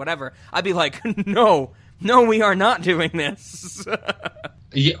 husband, whatever, I'd be like, no, we are not doing this.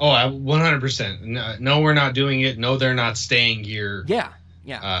 Yeah, 100%. No, we're not doing it. No, they're not staying here. Yeah.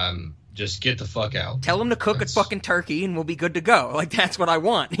 Just get the fuck out. Tell them to cook a fucking turkey and we'll be good to go. Like, that's what I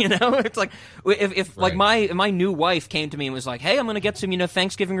want, you know? It's like, if like, my new wife came to me and was like, hey, I'm going to get some, you know,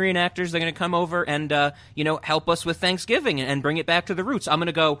 Thanksgiving reenactors. They're going to come over and, you know, help us with Thanksgiving and bring it back to the roots. I'm going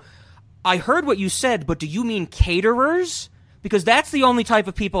to go, I heard what you said, but do you mean caterers? Because that's the only type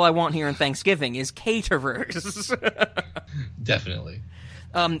of people I want here in Thanksgiving is caterers. Definitely.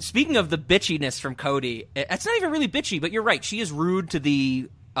 Speaking of the bitchiness from Cody, it's not even really bitchy, but you're right. She is rude to the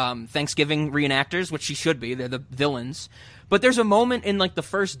Thanksgiving reenactors, which she should be. They're the villains. But there's a moment in, like, the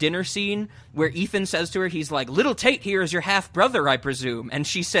first dinner scene where Ethan says to her, he's like, little Tate here is your half-brother, I presume. And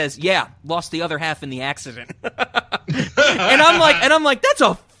she says, yeah, lost the other half in the accident. and I'm like, that's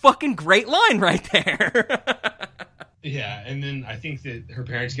a fucking great line right there. Yeah, and then I think that her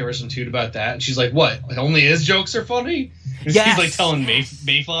parents give her some toot about that. And she's like, what? Only his jokes are funny? And Yes. she's like telling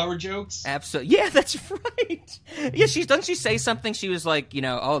Mayflower jokes? Absolutely. Yeah, that's right. Yeah, doesn't she say something? She was like,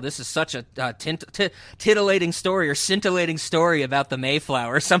 oh, this is such a titillating story or scintillating story about the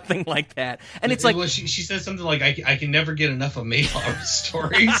Mayflower or something like that. And it's like... Well, she says something like, I can never get enough of Mayflower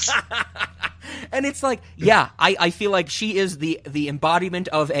stories. And it's like, yeah, I feel like she is the embodiment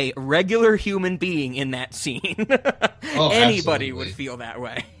of a regular human being in that scene. Anybody absolutely. would feel that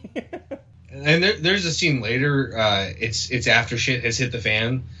way. And there's a scene later, it's after shit has hit the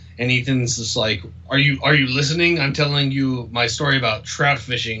fan, and Ethan's just like, are you listening? I'm telling you my story about trout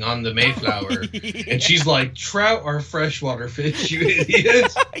fishing on the Mayflower. Yeah. And she's like, trout are freshwater fish, you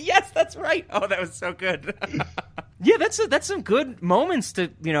idiot. Yes, that's right. Oh, that was so good. Yeah, that's some good moments to,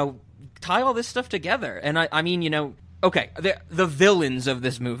 tie all this stuff together. And I mean, okay, the villains of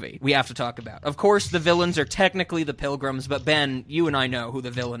this movie we have to talk about. Of course, the villains are technically the Pilgrims, but Ben, you and I know who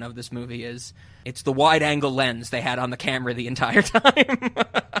the villain of this movie is. It's the wide-angle lens they had on the camera the entire time.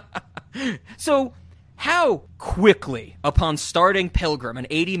 So, how quickly, upon starting Pilgrim, an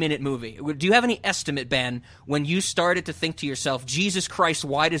 80-minute movie, do you have any estimate, Ben, when you started to think to yourself, Jesus Christ,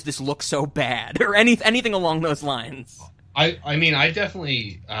 why does this look so bad? Or anything along those lines? I mean, I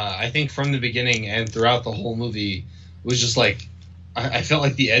definitely, I think from the beginning and throughout the whole movie, was just like, I felt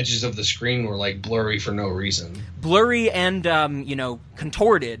like the edges of the screen were like blurry for no reason. Blurry and,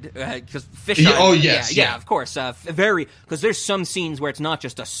 contorted, because fish. Oh, yes. Yeah, of course. Very, because there's some scenes where it's not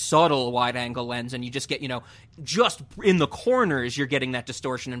just a subtle wide angle lens and you just get, just in the corners you're getting that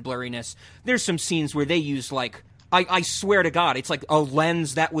distortion and blurriness. There's some scenes where they use like, I swear to God, it's like a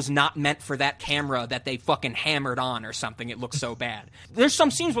lens that was not meant for that camera that they fucking hammered on or something. It looks so bad. There's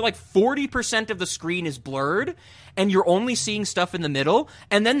some scenes where like 40% of the screen is blurred and you're only seeing stuff in the middle,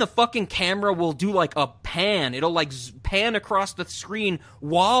 and then the fucking camera will do like a pan. It'll like pan across the screen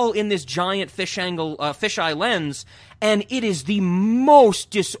while in this giant fisheye lens, and it is the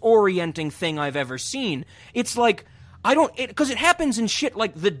most disorienting thing I've ever seen. It's like, because it happens in shit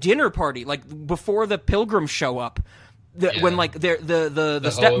like the dinner party, like before the Pilgrims show up, when like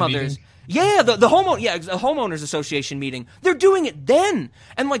the stepmothers, the homeowners association meeting, they're doing it then,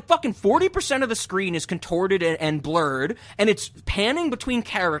 and like fucking 40% of the screen is contorted and blurred, and it's panning between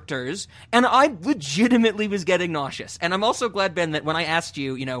characters, and I legitimately was getting nauseous. And I'm also glad, Ben, that when I asked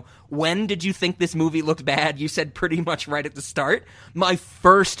you, when did you think this movie looked bad, you said pretty much right at the start. My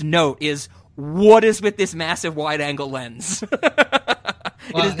first note is, what is with this massive wide-angle lens?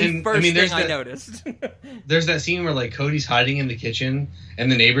 It is the first thing I noticed. There's that scene where like Cody's hiding in the kitchen,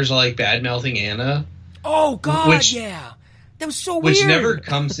 and the neighbors are like bad-mouthing Anna. Oh God, yeah, that was so weird. Which never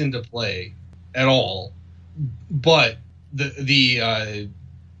comes into play at all. But again,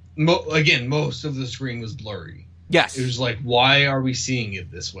 most of the screen was blurry. Yes, it was like, why are we seeing it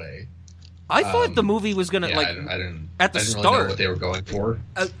this way? I thought the movie was gonna I didn't start really know what they were going for.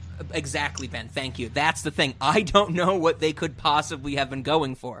 Exactly, Ben. Thank you. That's the thing. I don't know what they could possibly have been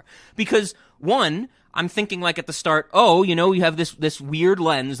going for. Because, one, I'm thinking like at the start, you have this weird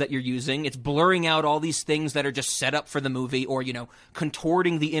lens that you're using. It's blurring out all these things that are just set up for the movie, or,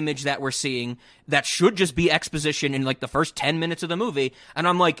 contorting the image that we're seeing that should just be exposition in like the first 10 minutes of the movie. And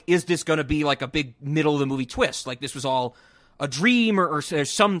I'm like, is this going to be like a big middle of the movie twist? Like this was all a dream or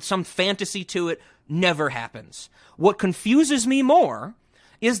there's some fantasy to it? Never happens. What confuses me more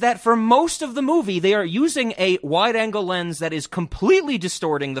is that for most of the movie, they are using a wide-angle lens that is completely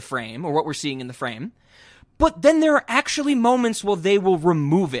distorting the frame, or what we're seeing in the frame, but then there are actually moments where they will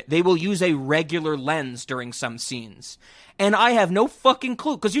remove it. They will use a regular lens during some scenes. And I have no fucking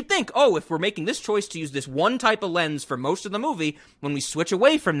clue, because you'd think, if we're making this choice to use this one type of lens for most of the movie, when we switch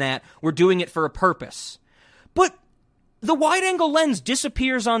away from that, we're doing it for a purpose. But the wide-angle lens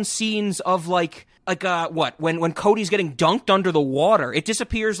disappears on scenes of when Cody's getting dunked under the water. It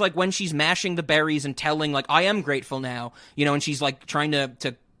disappears like when she's mashing the berries and telling like, I am grateful now, and she's like trying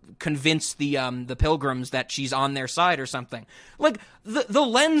to convince the Pilgrims that she's on their side or something. Like the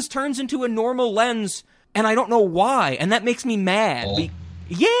lens turns into a normal lens, and I don't know why, and that makes me mad.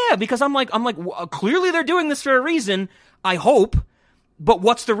 Because I'm like, clearly they're doing this for a reason, I hope. But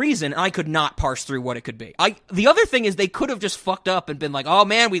what's the reason? I could not parse through what it could be. The other thing is they could have just fucked up and been like, oh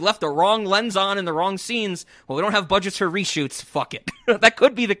man, we left the wrong lens on in the wrong scenes. Well, we don't have budgets for reshoots. Fuck it. That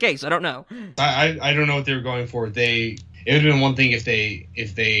could be the case. I don't know. I don't know what they were going for. It would have been one thing if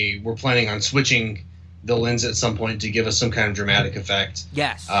they were planning on switching the lens at some point to give us some kind of dramatic effect.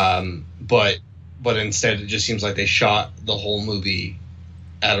 Yes. But instead it just seems like they shot the whole movie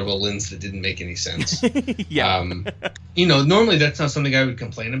out of a lens that didn't make any sense. Yeah. normally that's not something I would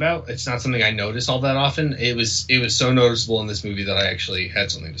complain about. It's not something I notice all that often. It was so noticeable in this movie that I actually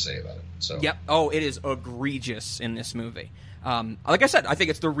had something to say about it. So yep. Oh, it is egregious in this movie. Like I said, I think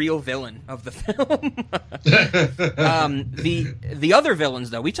it's the real villain of the film. The other villains,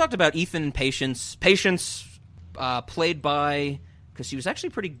 though, we talked about Ethan and Patience. Patience, played by, because she was actually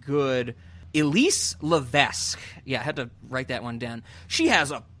pretty good, Elise Levesque. Yeah, I had to write that one down. She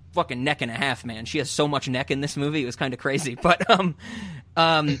has a fucking neck and a half, man. She has so much neck in this movie. It was kind of crazy. But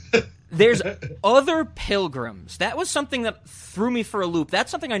there's other pilgrims. That was something that threw me for a loop. That's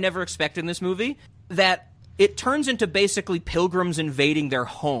something I never expected in this movie, that it turns into basically pilgrims invading their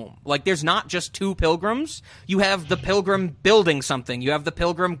home. Like, there's not just two pilgrims. You have the pilgrim building something. You have the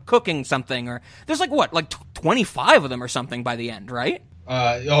pilgrim cooking something. Or there's like 25 of them or something by the end, right?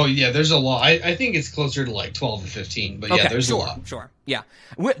 There's a lot. I think it's closer to like 12 or 15, but yeah, there's a lot. Sure, yeah.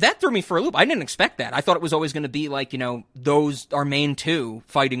 That threw me for a loop. I didn't expect that. I thought it was always going to be like, those are main two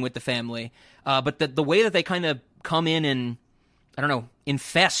fighting with the family. But the way that they kind of come in and, I don't know,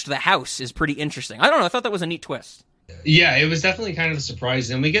 infest the house is pretty interesting. I don't know. I thought that was a neat twist. Yeah, it was definitely kind of a surprise.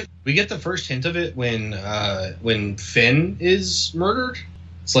 And we get the first hint of it when Finn is murdered.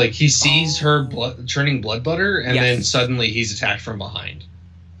 It's like he sees her churning blood butter, and then suddenly he's attacked from behind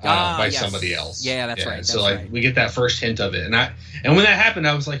by somebody else. Yeah, that's right. So we get that first hint of it, and when that happened,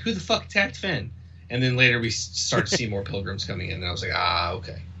 I was like, "Who the fuck attacked Finn?" And then later we start to see more pilgrims coming in, and I was like,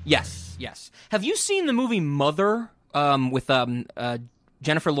 okay. Yes. Have you seen the movie Mother with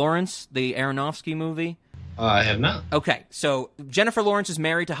Jennifer Lawrence, the Aronofsky movie? I have not. Okay, so Jennifer Lawrence is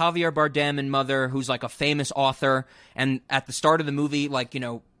married to Javier Bardem in Mother, who's like a famous author, and at the start of the movie,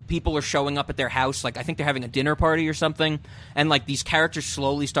 people are showing up at their house, like I think they're having a dinner party or something, and like these characters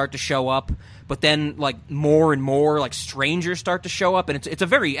slowly start to show up, but then like more and more like strangers start to show up, and it's a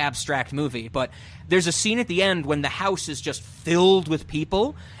very abstract movie, but there's a scene at the end when the house is just filled with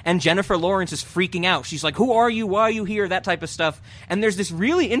people, and Jennifer Lawrence is freaking out. She's like, "Who are you? Why are you here?" That type of stuff. And there's this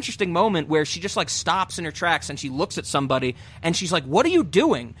really interesting moment where she just like stops in her tracks and she looks at somebody and she's like, "What are you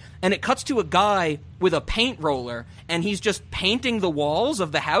doing?" And it cuts to a guy with a paint roller, and he's just painting the walls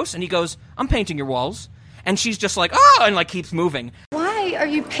of the house, and he goes, "I'm painting your walls." And she's just like, "Oh," and like keeps moving. Why are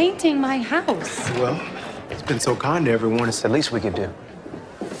you painting my house? Well, it's been so kind to everyone. It's the least we could do.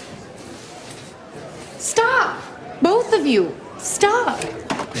 Stop! Both of you, stop!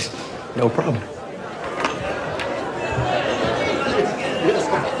 No problem.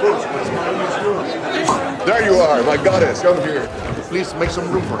 There you are, my goddess. Come here. Please make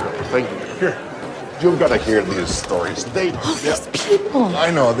some room for her. Thank you. Here. You've got to hear these stories. These people.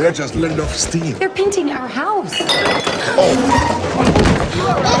 I know, they're just letting off steam. They're painting our house. Oh.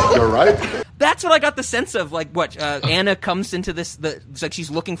 You're right. That's what I got the sense of. Like, Anna comes into this, it's like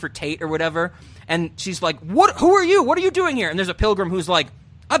she's looking for Tate or whatever, and she's like, who are you? What are you doing here? And there's a pilgrim who's like,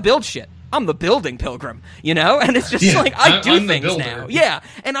 I build shit. I'm the building pilgrim, And it's just like, I do things now. Yeah.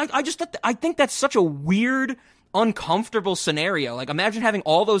 And I think that's such a weird, uncomfortable scenario. Like, imagine having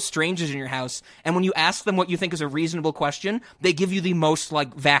all those strangers in your house, and when you ask them what you think is a reasonable question, they give you the most,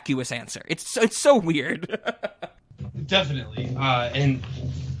 like, vacuous answer. It's so weird. Definitely. And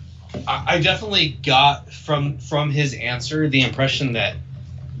I definitely got from his answer the impression that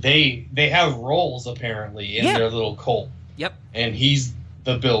they have roles, apparently, in their little cult. Yep. And he's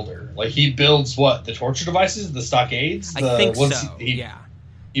the builder. Like, he builds the torture devices, the stockades? I think so, yeah.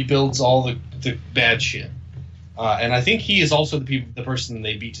 He builds all the bad shit. And I think he is also the person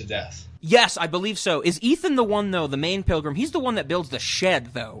they beat to death. Yes, I believe so. Is Ethan the one, though, the main pilgrim? He's the one that builds the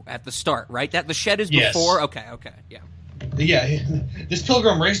shed, though, at the start, right? The shed is before? Yes. Okay, yeah. Yeah, this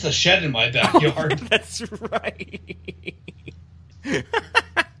pilgrim raised a shed in my backyard. Oh, that's right.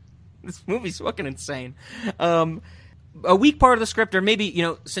 This movie's fucking insane. A weak part of the script, or maybe,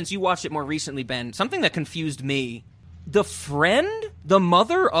 since you watched it more recently, Ben, something that confused me, the friend, the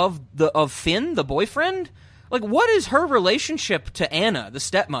mother of Finn, the boyfriend, like, what is her relationship to Anna, the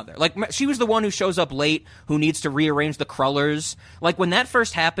stepmother? Like, she was the one who shows up late, who needs to rearrange the crullers. Like, when that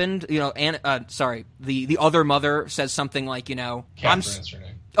first happened, Anna, the other mother says something like, Catherine's her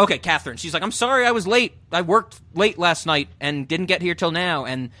name. Okay, Catherine. She's like, I'm sorry I was late. I worked late last night and didn't get here till now.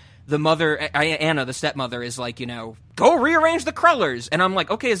 And the mother, Anna, the stepmother, is like, go rearrange the crullers. And I'm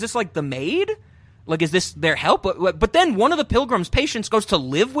like, okay, is this like the maid? Like, is this their help? But then one of the pilgrims' patients goes to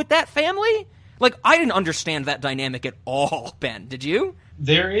live with that family? Like, I didn't understand that dynamic at all, Ben. Did you?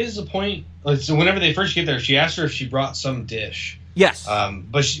 There is a point. So whenever they first get there, she asks her if she brought some dish. Yes.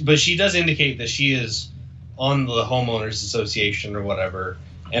 But she does indicate that she is on the homeowners association or whatever,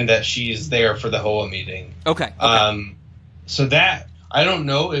 and that she's there for the HOA meeting. Okay. So that, I don't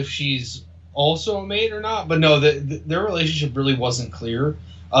know if she's also made or not, but no, their relationship really wasn't clear,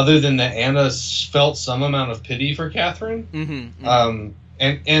 other than that Anna felt some amount of pity for Catherine.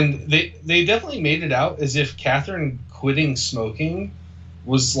 And they definitely made it out as if Catherine quitting smoking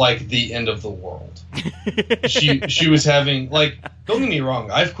was like the end of the world. she was having, like, don't get me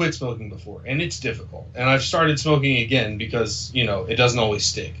wrong, I've quit smoking before and it's difficult, and I've started smoking again because it doesn't always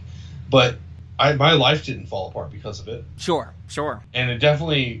stick, but my life didn't fall apart because of it. Sure. And it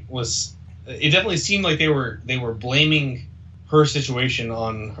definitely seemed like they were blaming her situation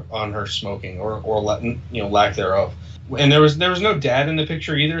on her smoking or lack thereof. And there was no dad in the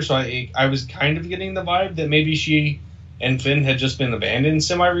picture either, so I was kind of getting the vibe that maybe she and Finn had just been abandoned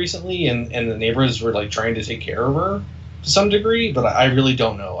semi-recently, and the neighbors were like trying to take care of her to some degree, but I really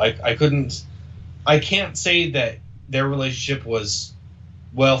don't know. I can't say that their relationship was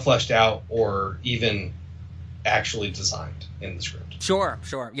well fleshed out or even actually designed in the script. Sure.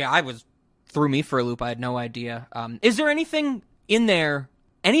 Yeah, threw me for a loop. I had no idea. Is there anything in there,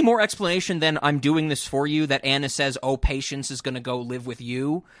 any more explanation than I'm doing this for you, that Anna says, oh, Patience is going to go live with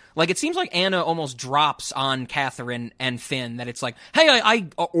you? Like, it seems like Anna almost drops on Catherine and Finn, that it's like, hey, I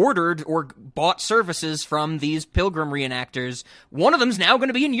ordered or bought services from these Pilgrim reenactors. One of them's now going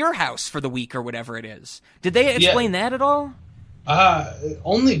to be in your house for the week or whatever it is. Did they explain that at all?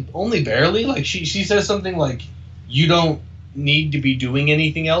 Only barely. Like, she says something like, you don't need to be doing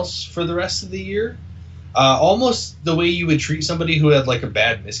anything else for the rest of the year. Almost the way you would treat somebody who had like a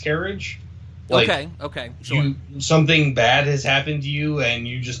bad miscarriage. Like, okay, sure. Something bad has happened to you, and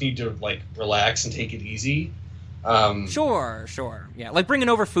you just need to like relax and take it easy. Sure. Yeah, like bringing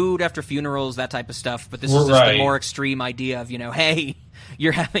over food after funerals, that type of stuff. But this is just a more extreme idea of, hey,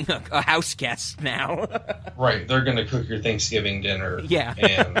 you're having a house guest now. Right, they're going to cook your Thanksgiving dinner. Yeah,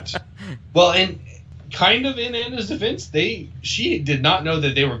 and kind of in Anna's defense, she did not know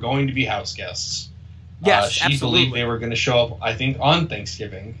that they were going to be house guests. Yes, she absolutely. believed they were going to show up, I think, on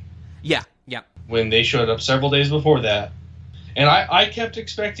Thanksgiving. Yeah. When they showed up several days before that. And I kept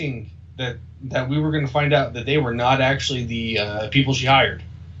expecting that we were going to find out that they were not actually the people she hired.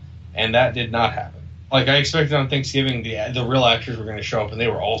 And that did not happen. Like, I expected on Thanksgiving the real actors were going to show up and they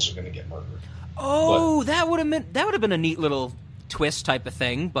were also going to get murdered. Oh, that would have been a neat little twist type of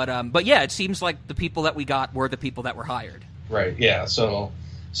thing. But yeah, it seems like the people that we got were the people that were hired. Right, yeah. So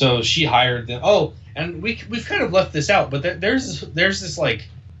she hired them. Oh, and we've kind of left this out, but there's this like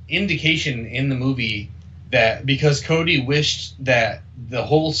indication in the movie that because Cody wished that the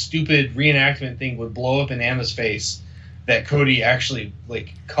whole stupid reenactment thing would blow up in Anna's face, that Cody actually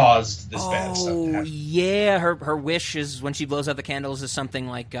like caused this bad stuff to happen. Yeah, her wish is when she blows out the candles is something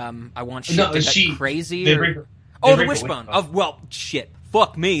like I want shit to get crazy. The wishbone. Well, shit.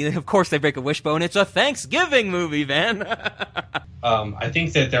 Fuck me. Of course they break a wishbone. It's a Thanksgiving movie, man. I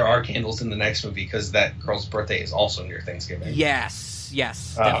think that there are candles in the next movie because that girl's birthday is also near Thanksgiving. Yes,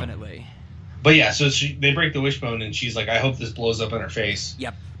 definitely. But yeah, so they break the wishbone, and she's like, I hope this blows up in her face.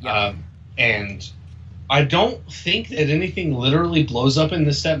 Yep. And I don't think that anything literally blows up in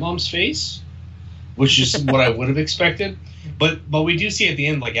the stepmom's face, which is what I would have expected. But we do see at the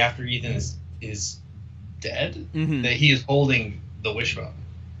end, like after Ethan is dead, that he is holding the wishbone.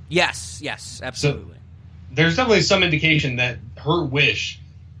 Yes, absolutely. So there's definitely some indication that her wish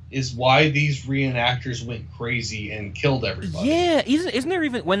is why these reenactors went crazy and killed everybody. Yeah, isn't there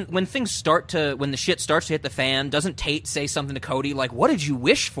even when the shit starts to hit the fan, doesn't Tate say something to Cody like, "What did you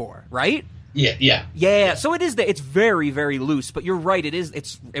wish for?" Right? Yeah. So it is that it's very, very loose, but you're right.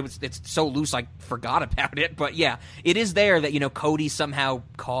 It's so loose I forgot about it. But yeah, it is there that Cody somehow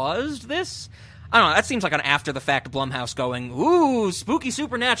caused this. I don't know. That seems like an after the fact Blumhouse going, ooh, spooky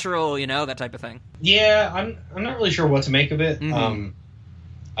supernatural, that type of thing. Yeah, I'm not really sure what to make of it.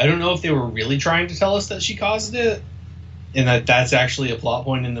 I don't know if they were really trying to tell us that she caused it, and that's actually a plot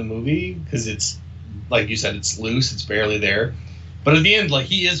point in the movie because it's like you said, it's loose, it's barely there. But at the end, like,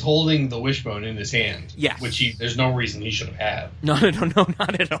 he is holding the wishbone in his hand. Yes. Which there's no reason he should have had. No,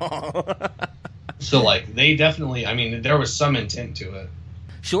 not at all. So, like, they definitely, I mean, there was some intent to it.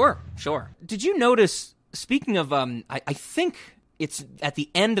 Sure. Did you notice, speaking of, I think it's at the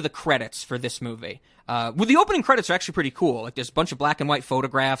end of the credits for this movie. Well, the opening credits are actually pretty cool. Like, there's a bunch of black and white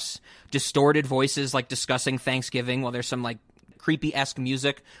photographs, distorted voices, like, discussing Thanksgiving while there's some, like, creepy-esque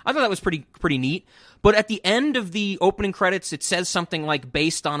music. I thought that was pretty neat. But at the end of the opening credits, it says something like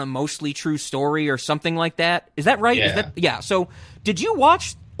based on a mostly true story or something like that. Is that right? Yeah. Yeah. So did you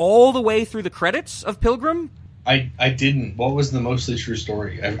watch all the way through the credits of Pilgrim? I didn't. What was the mostly true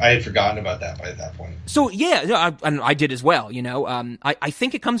story? I had forgotten about that by that point. So yeah, I did as well. I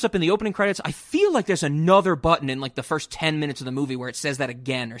think it comes up in the opening credits. I feel like there's another button in like the first 10 minutes of the movie where it says that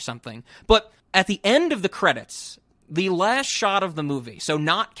again or something. But at the end of the credits, the last shot of the movie, so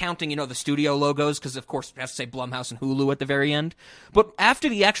not counting, the studio logos, because of course it has to say Blumhouse and Hulu at the very end, but after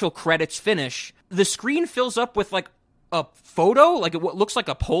the actual credits finish, the screen fills up with like a photo, like it looks like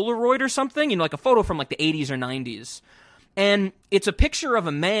a Polaroid or something, like a photo from like the 80s or 90s. And it's a picture of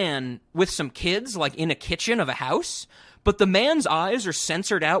a man with some kids, like in a kitchen of a house, but the man's eyes are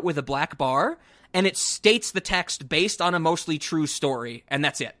censored out with a black bar, and it states the text based on a mostly true story, and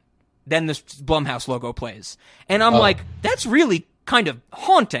that's it. Then the Blumhouse logo plays. And I'm like, that's really kind of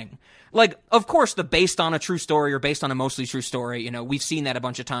haunting. Like, of course, the based on a true story or based on a mostly true story, we've seen that a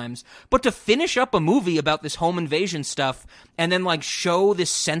bunch of times. But to finish up a movie about this home invasion stuff and then, like, show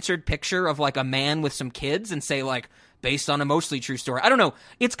this censored picture of, like, a man with some kids and say, like, based on a mostly true story. I don't know.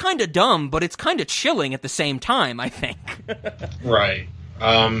 It's kind of dumb, but it's kind of chilling at the same time, I think. Right.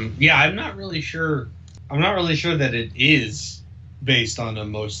 Yeah, I'm not really sure that it is based on a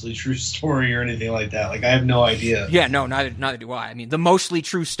mostly true story or anything like that. Like, I have no idea. Yeah, no, neither do I. I mean, the mostly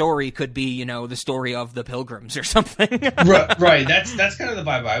true story could be, the story of the Pilgrims or something. Right. That's kind of the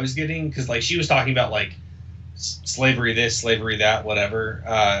vibe I was getting, because, like, she was talking about, like, slavery this, slavery that, whatever.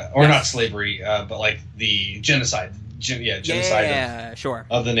 Or not slavery, but, like, the genocide. Genocide sure.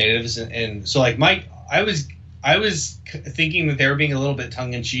 Of the natives. And so, like, I was thinking that they were being a little bit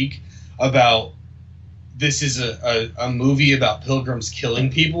tongue-in-cheek about this is a movie about pilgrims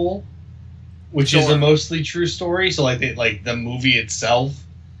killing people, which is a mostly true story. So like the movie itself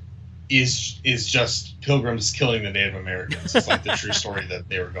is just pilgrims killing the Native Americans. It's like the true story that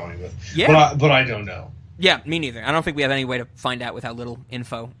they were going with. Yeah. But I don't know. Yeah, me neither. I don't think we have any way to find out with how little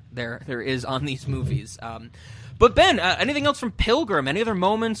info there is on these movies. But Ben, anything else from Pilgrim? Any other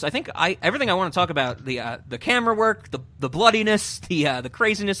moments? I think everything I want to talk about, the camera work, the bloodiness, the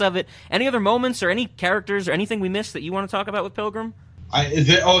craziness of it. Any other moments or any characters or anything we missed that you want to talk about with Pilgrim?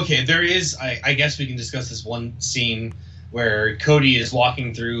 There is. I guess we can discuss this one scene where Cody is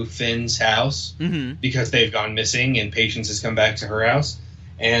walking through Finn's house because they've gone missing, and Patience has come back to her house,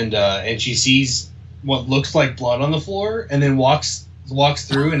 and she sees what looks like blood on the floor, and then walks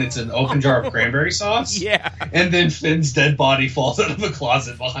through, and it's an open jar of cranberry sauce. Yeah. And then Finn's dead body falls out of a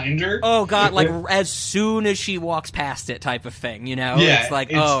closet behind her. Oh, God, like as soon as she walks past it type of thing, Yeah. It's like,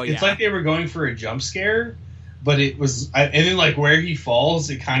 It's like they were going for a jump scare, but it was... and then, like, where he falls,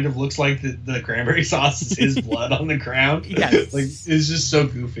 it kind of looks like the cranberry sauce is his blood on the ground. Yes. Like, it's just so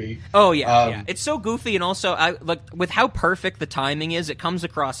goofy. Oh, yeah, yeah. It's so goofy, and also, with how perfect the timing is, it comes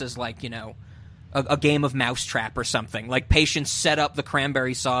across as, like, a game of Mousetrap or something. Like, Patience set up the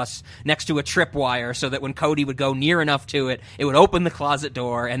cranberry sauce next to a tripwire so that when Cody would go near enough to it, it would open the closet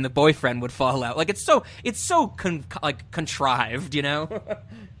door and the boyfriend would fall out. Like, it's so contrived,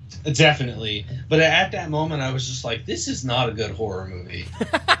 Definitely. But at that moment, I was just like, this is not a good horror movie.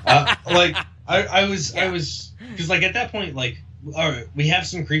 I was, because, like, at that point, like, all right, we have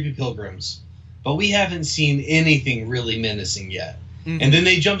some creepy pilgrims, but we haven't seen anything really menacing yet. And then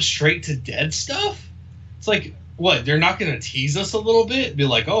they jump straight to dead stuff? It's like, what, they're not going to tease us a little bit? Be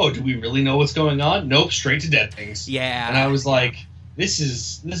like, oh, do we really know what's going on? Nope, straight to dead things. Yeah. And I was like, this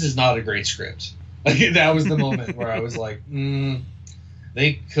is not a great script. Like, that was the moment where I was like,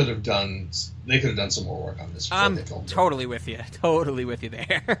 they could have done some more work on this. I'm totally with you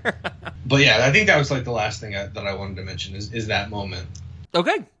there. But yeah, I think that was like the last thing that I wanted to mention is that moment.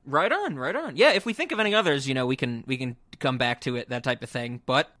 Okay, right on. Yeah, if we think of any others, we can come back to it, that type of thing.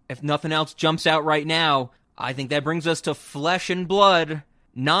 But if nothing else jumps out right now, I think that brings us to Flesh and Blood.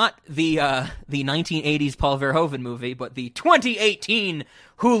 Not the 1980s Paul Verhoeven movie, but the 2018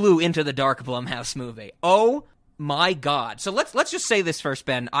 Hulu Into the Dark Blumhouse movie. Oh my God. So let's just say this first,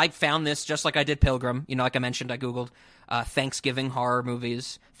 Ben. I found this just like I did Pilgrim. Like I mentioned, I Googled Thanksgiving horror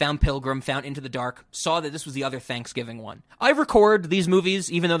movies, found Pilgrim, found Into the Dark, saw that this was the other Thanksgiving one. I record these movies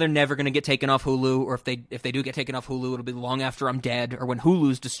even though they're never going to get taken off Hulu, or if they do get taken off Hulu, it'll be long after I'm dead or when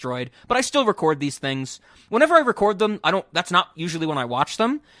Hulu's destroyed. But I still record these things. Whenever I record them, that's not usually when I watch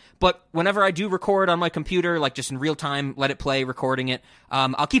them. But whenever I do record on my computer, like just in real time, let it play, recording it,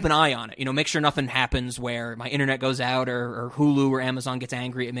 I'll keep an eye on it. Make sure nothing happens where my internet goes out or Hulu or Amazon gets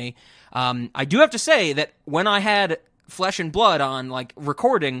angry at me. I do have to say that when I had Flesh and Blood on, like,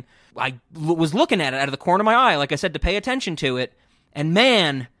 recording, I was looking at it out of the corner of my eye, like I said, to pay attention to it, and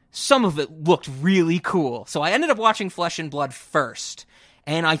man, some of it looked really cool. So I ended up watching Flesh and Blood first,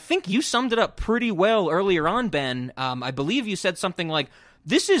 and I think you summed it up pretty well earlier on, Ben. I believe you said something like,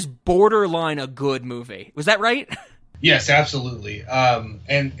 this is borderline a good movie. Was that right? Yes, absolutely.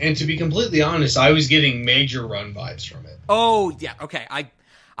 And to be completely honest, I was getting Major Run vibes from it. Oh, yeah, okay.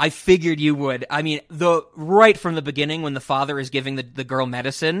 I figured you would. I mean, right from the beginning when the father is giving the girl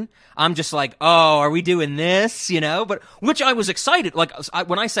medicine, I'm just like, oh, are we doing this? You know, but which I was excited. Like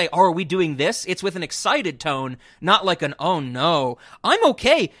when I say, oh, are we doing this? It's with an excited tone, not like an, oh no. I'm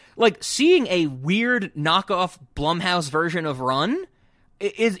okay. Like seeing a weird knockoff Blumhouse version of Run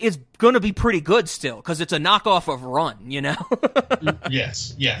is going to be pretty good still because it's a knockoff of Run, you know?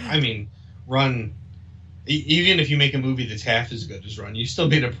 Yes. Yeah. I mean, Run... Even if you make a movie that's half as good as Run, you still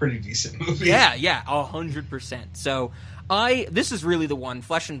made a pretty decent movie. Yeah, 100%. So this is really the one,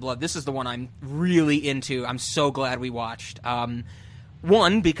 Flesh and Blood, this is the one I'm really into. I'm so glad we watched.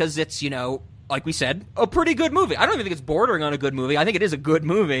 One, because it's, you know, like we said, a pretty good movie. I don't even think it's bordering on a good movie. I think it is a good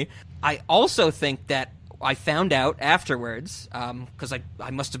movie. I also think that I found out afterwards, because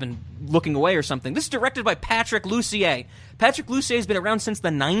I must have been looking away or something. This is directed by Patrick Lussier. Patrick Lussier has been around since the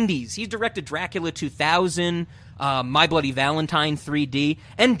 90s. He's directed Dracula 2000, My Bloody Valentine 3D,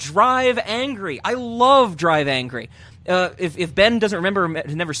 and Drive Angry. I love Drive Angry. If Ben doesn't remember,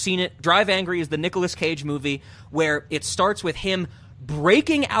 has never seen it, Drive Angry is the Nicolas Cage movie where it starts with him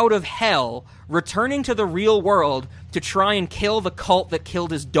breaking out of hell, returning to the real world to try and kill the cult that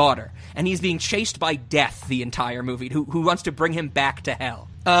killed his daughter. And he's being chased by death the entire movie, who wants to bring him back to hell.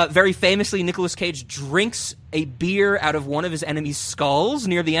 Very famously, Nicolas Cage drinks a beer out of one of his enemy's skulls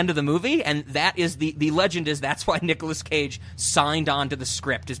near the end of the movie, and that is the legend is that's why Nicolas Cage signed on to the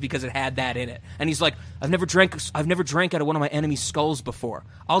script, is because it had that in it. And he's like, I've never drank out of one of my enemy's skulls before.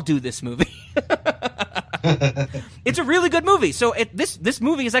 I'll do this movie. It's a really good movie. So this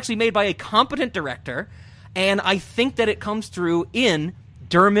movie is actually made by a competent director, and I think that it comes through in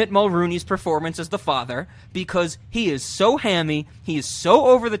Dermot Mulroney's performance as the father, because he is so hammy, he is so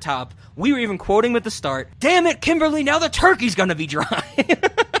over the top. We were even quoting him at the start, damn it, Kimberly, now the turkey's gonna be dry.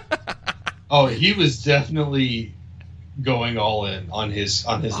 Oh, he was definitely going all in on his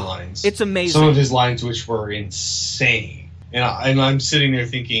lines. It's amazing. Some of his lines which were insane. And I'm sitting there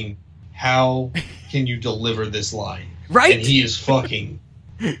thinking, how can you deliver this line? Right? And he is fucking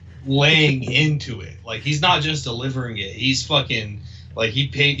laying into it. Like, he's not just delivering it, he's fucking... Like, he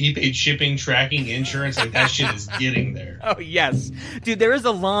paid shipping, tracking, insurance. Like, that shit is getting there. Oh, yes. Dude, there is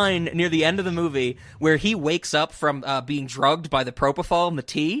a line near the end of the movie where he wakes up from being drugged by the propofol and the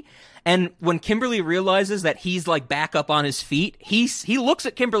tea. And when Kimberly realizes that he's, like, back up on his feet, he looks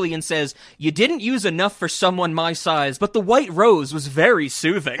at Kimberly and says, you didn't use enough for someone my size, but the white rose was very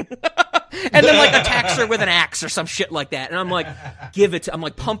soothing. And then, like, attacks her with an axe or some shit like that. And I'm like, I'm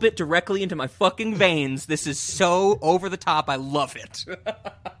like, pump it directly into my fucking veins. This is so over the top. I love it.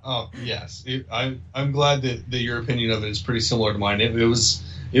 Oh, yes. I'm glad that your opinion of it is pretty similar to mine. It was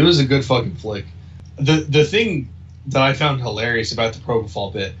a good fucking flick. The thing that I found hilarious about the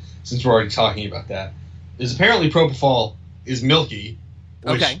propofol bit, since we're already talking about that, is apparently propofol is milky.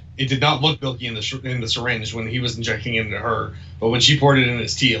 Which it did not look milky in the syringe when he was injecting it into her, but when she poured it in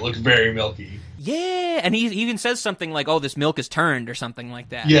his tea, it looked very milky. Yeah, and he even says something like, "Oh, this milk is turned" or something like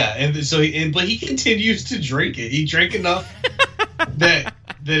that. Yeah, and so but he continues to drink it. He drank enough that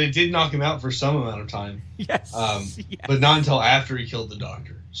it did knock him out for some amount of time. Yes, but not until after he killed the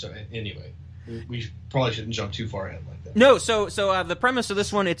doctor. So anyway, we probably shouldn't jump too far ahead like that. No, so the premise of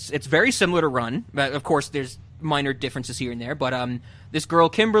this one, it's very similar to Run. Of course, there's minor differences here and there, but this girl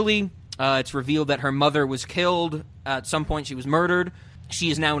Kimberly, it's revealed that her mother was killed at some point. She was murdered. She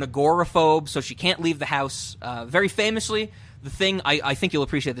is now an agoraphobe, so she can't leave the house. Very famously, the thing I think you'll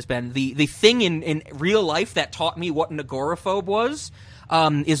appreciate this, Ben. The thing in real life that taught me what an agoraphobe was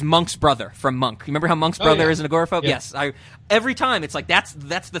is Monk's brother from Monk. You remember how Monk's brother is an agoraphobe? Yeah. Yes. Every time it's like that's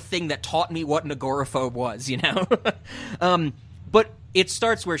the thing that taught me what an agoraphobe was. You know. But it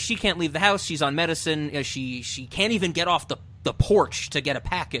starts where she can't leave the house. She's on medicine. She can't even get off the porch to get a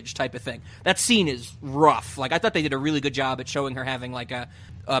package type of thing. That scene is rough. Like, I thought they did a really good job at showing her having, like, a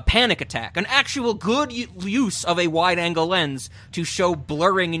panic attack. An actual good use of a wide-angle lens to show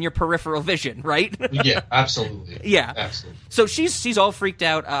blurring in your peripheral vision, right? Yeah, absolutely. Yeah. Absolutely. So she's all freaked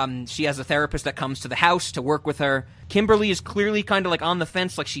out. She has a therapist that comes to the house to work with her. Kimberly is clearly kind of like on the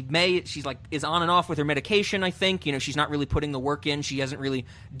fence, like she's like is on and off with her medication, I think. You know, she's not really putting the work in. She isn't really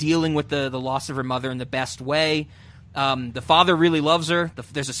dealing with the loss of her mother in the best way. The father really loves her.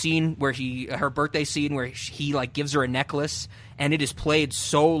 There's a scene where her birthday scene where he like gives her a necklace, and it is played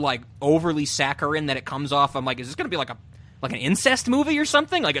so like overly saccharine that it comes off. I'm like, is this going to be like an incest movie or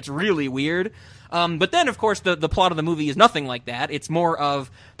something? Like, it's really weird. But then, of course, the plot of the movie is nothing like that. It's more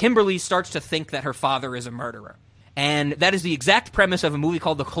of Kimberly starts to think that her father is a murderer. And that is the exact premise of a movie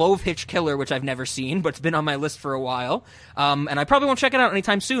called The Clove Hitch Killer, which I've never seen, but it's been on my list for a while. And I probably won't check it out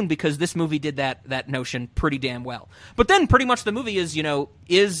anytime soon because this movie did that notion pretty damn well. But then pretty much the movie is,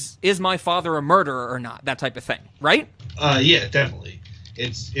 is my father a murderer or not? That type of thing, right? Yeah, definitely.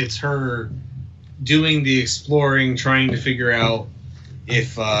 It's her doing the exploring, trying to figure out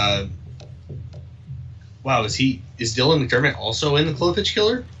if is Dylan McDermott also in The Clove Hitch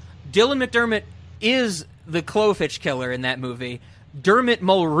Killer? Dylan McDermott is the Clove Hitch Killer in that movie. Dermot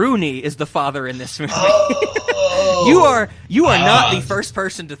Mulrooney is the father in this movie. Oh. you are not the first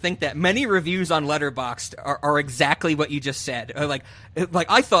person to think that. Many reviews on Letterboxd are exactly what you just said. Like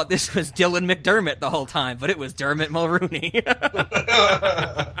I thought this was Dylan McDermott the whole time, but it was Dermot Mulrooney.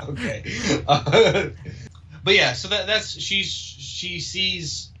 Okay. But yeah, so that's she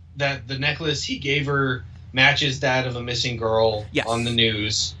sees that the necklace he gave her matches that of a missing girl on the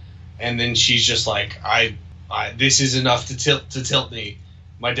news, and then she's just like, I this is enough to tilt me.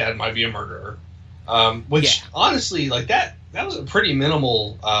 My dad might be a murderer. Which honestly, like that was a pretty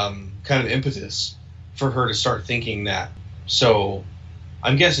minimal kind of impetus for her to start thinking that. So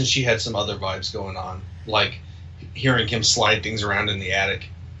I'm guessing she had some other vibes going on, like hearing him slide things around in the attic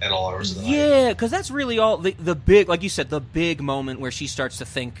at all hours of the night. Yeah, because that's really all the big, like you said, the big moment where she starts to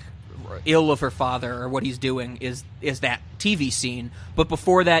think ill of her father or what he's doing is that TV scene. But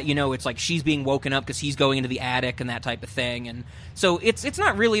before that, it's like she's being woken up because he's going into the attic and that type of thing. And so it's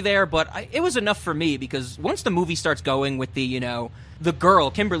not really there, but it was enough for me because once the movie starts going with the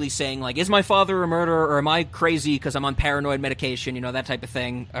girl, Kimberly, saying like, is my father a murderer or am I crazy because I'm on paranoid medication, that type of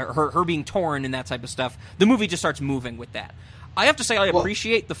thing, or her being torn and that type of stuff, the movie just starts moving with that. I have to say I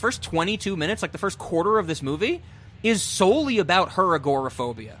appreciate the first 22 minutes, like the first quarter of this movie, is solely about her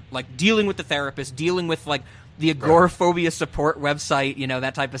agoraphobia, like dealing with the therapist, dealing with like the agoraphobia support website,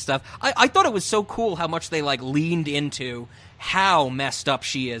 that type of stuff. I thought it was so cool how much they like leaned into how messed up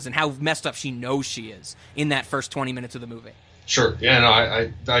she is and how messed up she knows she is in that first 20 minutes of the movie. Sure. Yeah, no,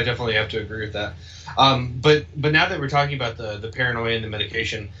 I definitely have to agree with that. But now that we're talking about the paranoia and the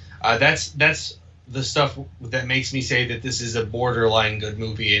medication, that's the stuff that makes me say that this is a borderline good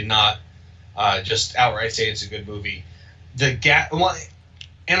movie and not just outright say it's a good movie.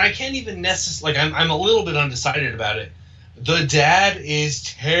 And I can't even necessarily, like, I'm a little bit undecided about it. The dad is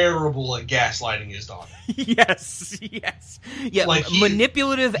terrible at gaslighting his daughter. Yes. Yeah, like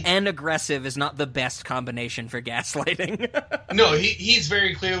manipulative and aggressive is not the best combination for gaslighting. No, he's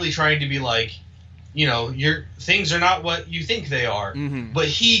very clearly trying to be like, your things are not what you think they are. Mm-hmm. But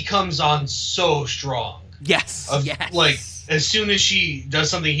he comes on so strong. Yes. Like, as soon as she does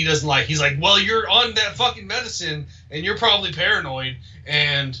something he doesn't like, he's like, well, you're on that fucking medicine, and you're probably paranoid.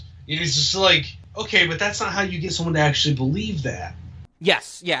 And it's just like, okay, but that's not how you get someone to actually believe that.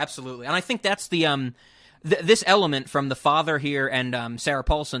 Yes, yeah, absolutely. And I think that's the this element from the father here and Sarah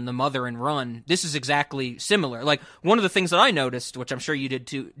Paulson, the mother in Run, this is exactly similar. Like, one of the things that I noticed, which I'm sure you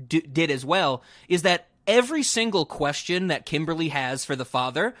did as well, is that every single question that Kimberly has for the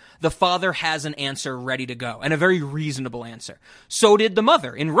father has an answer ready to go, and a very reasonable answer. So did the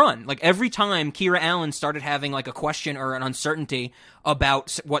mother in Run. Like, every time Kira Allen started having like a question or an uncertainty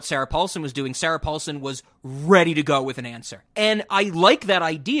about what Sarah Paulson was doing, Sarah Paulson was ready to go with an answer. And I like that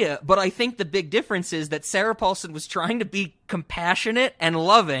idea, but I think the big difference is that Sarah Paulson was trying to be compassionate and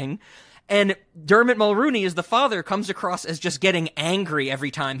loving, and Dermot Mulrooney, as the father, comes across as just getting angry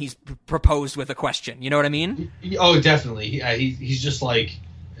every time he's proposed with a question. You know what I mean? Oh, definitely. He's just like,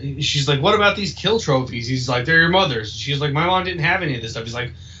 she's like, what about these kill trophies? He's like, they're your mother's. She's like, my mom didn't have any of this stuff. He's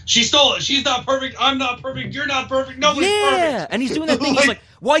like, she stole it. She's not perfect. I'm not perfect. You're not perfect. Nobody's perfect. Yeah, and he's doing that thing. He's like,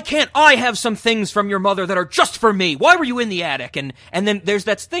 why can't I have some things from your mother that are just for me? Why were you in the attic? And then there's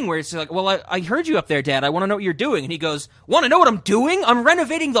that thing where it's like, well, I heard you up there, Dad. I want to know what you're doing. And he goes, want to know what I'm doing? I'm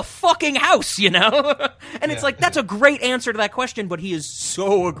renovating the fucking house, And it's like, that's a great answer to that question, but he is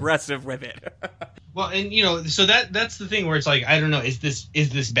so aggressive with it. Well, and so that's the thing where it's like, I don't know, is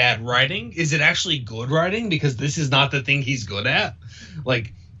this bad writing? Is it actually good writing? Because this is not the thing he's good at.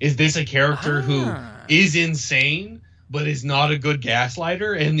 Like, is this a character who is insane but is not a good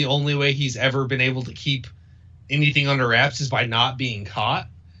gaslighter, and the only way he's ever been able to keep anything under wraps is by not being caught,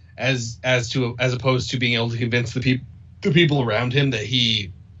 as opposed to being able to convince the people around him that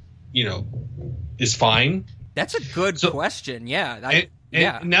he, is fine? That's a good question. Yeah.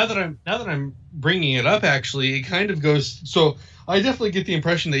 And now that I'm bringing it up, actually, it kind of goes. So I definitely get the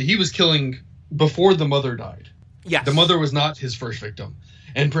impression that he was killing before the mother died. Yes. The mother was not his first victim,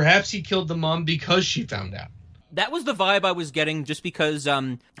 and perhaps he killed the mom because she found out. That was the vibe I was getting, just because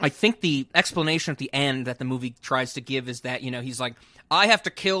I think the explanation at the end that the movie tries to give is that, you know, he's like, I have to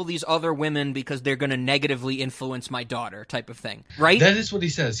kill these other women because they're going to negatively influence my daughter, type of thing, right? That is what he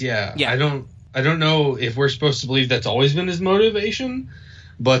says, yeah. Yeah. I don't know if we're supposed to believe that's always been his motivation,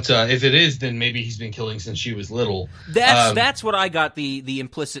 but if it is, then maybe he's been killing since she was little. That's what I got the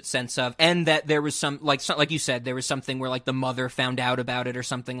implicit sense of, and that there was some like you said, there was something where like the mother found out about it or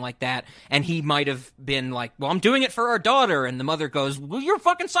something like that, and he might have been like, well, I'm doing it for our daughter, and the mother goes, well, you're a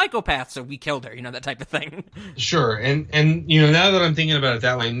fucking psychopath, so we killed her, you know, that type of thing. Sure, and you know, now that I'm thinking about it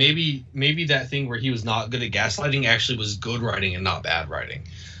that way, maybe that thing where he was not good at gaslighting actually was good writing and not bad writing,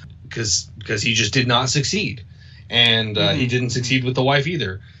 because he just did not succeed. And he didn't succeed with the wife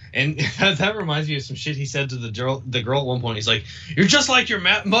either. And that reminds me of some shit he said to the girl at one point. He's like, you're just like your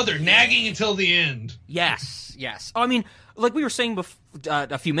mother, nagging until the end. Yes. Oh, I mean, like we were saying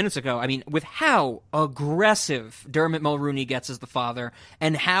a few minutes ago, I mean, with how aggressive Dermot Mulroney gets as the father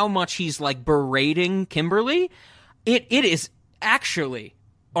and how much he's, like, berating Kimberly, it is actually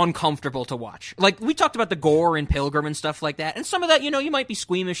uncomfortable to watch. Like, we talked about the gore in Pilgrim and stuff like that, and some of that, you know, you might be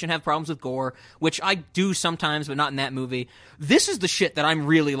squeamish and have problems with gore, which I do sometimes, but not in that movie. This is the shit that I'm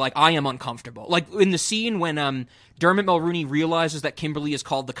really, like, I am uncomfortable. Like, in the scene when Dermot Mulroney realizes that Kimberly has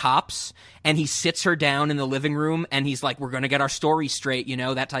called the cops, and he sits her down in the living room, and he's like, we're gonna get our story straight, you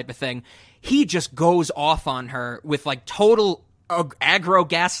know, that type of thing. He just goes off on her with, like, total aggro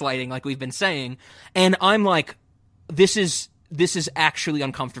gaslighting, like we've been saying, and I'm like, this is actually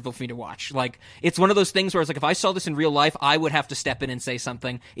uncomfortable for me to watch. Like, it's one of those things where it's like, if I saw this in real life, I would have to step in and say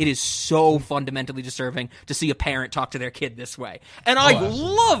something. It is so fundamentally disturbing to see a parent talk to their kid this way. And I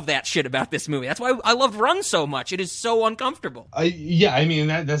love that shit about this movie. That's why I loved Run so much. It is so uncomfortable. Yeah, I mean,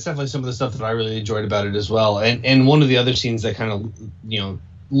 that's definitely some of the stuff that I really enjoyed about it as well. And one of the other scenes that kind of, you know,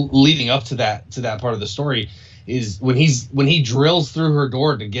 leading up to that part of the story is when he drills through her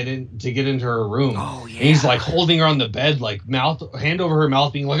door to get into her room. Oh yeah. And he's like holding her on the bed, like hand over her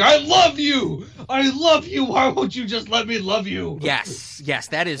mouth, being like, I love you. Why won't you just let me love you? Yes,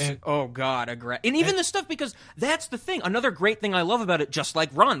 that is, oh God, and even the stuff, because that's the thing. Another great thing I love about it, just like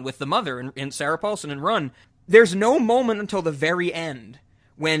Run with the mother and Sarah Paulson and Run, there's no moment until the very end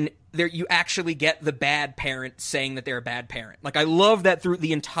when you actually get the bad parent saying that they're a bad parent. Like, I love that through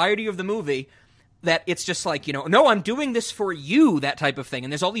the entirety of the movie, that it's just like, you know, no, I'm doing this for you, that type of thing.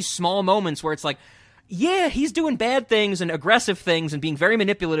 And there's all these small moments where it's like, yeah, he's doing bad things and aggressive things and being very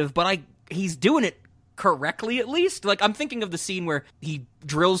manipulative, but he's doing it correctly, at least. Like, I'm thinking of the scene where he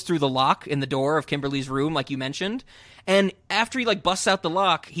drills through the lock in the door of Kimberly's room, like you mentioned, and after he, like, busts out the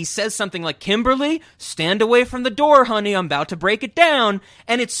lock, he says something like, Kimberly, stand away from the door, honey, I'm about to break it down.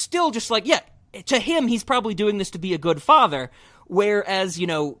 And it's still just like, yeah, to him, he's probably doing this to be a good father. Whereas, you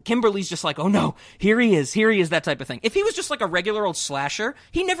know, Kimberly's just like, oh no, here he is, that type of thing. If he was just like a regular old slasher,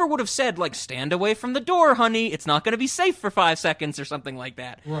 he never would have said, like, stand away from the door, honey, it's not going to be safe for 5 seconds or something like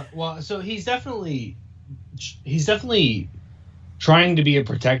that. Right. Well, so he's definitely trying to be a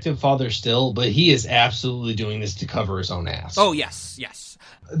protective father still, but he is absolutely doing this to cover his own ass. Oh, yes.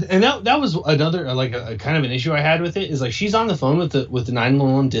 And that was another, like, a kind of an issue I had with it, is like, she's on the phone with the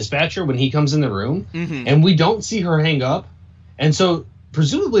 911 dispatcher when he comes in the room, and we don't see her hang up. And so,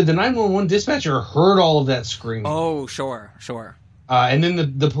 presumably, the 911 dispatcher heard all of that screaming. Oh, sure. And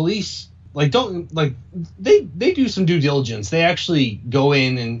then the police, like, they do some due diligence. They actually go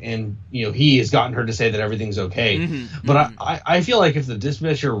in and you know, he has gotten her to say that everything's okay. But I feel like if the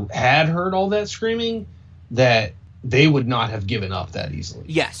dispatcher had heard all that screaming, that they would not have given up that easily.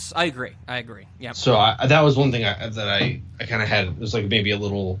 Yes, I agree. Yeah. So that was one thing that I kind of had. It was like maybe a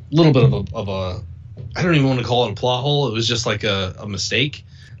little bit of a I don't even want to call it a plot hole. It was just like a mistake.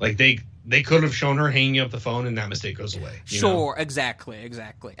 Like, they could have shown her hanging up the phone, and that mistake goes away. Sure, exactly.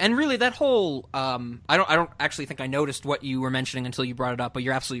 And really, that whole I don't actually think I noticed what you were mentioning until you brought it up, but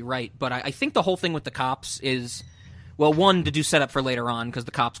you're absolutely right. But I think the whole thing with the cops is, well, one, to do setup for later on because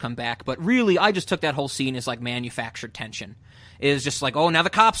the cops come back. But really, I just took that whole scene as like manufactured tension. Is just like, oh, now the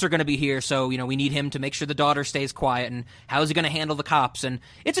cops are going to be here, so, you know, we need him to make sure the daughter stays quiet, and how is he going to handle the cops? And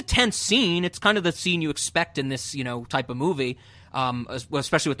it's a tense scene. It's kind of the scene you expect in this, you know, type of movie,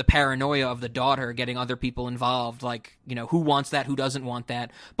 especially with the paranoia of the daughter getting other people involved, like, you know, who wants that, who doesn't want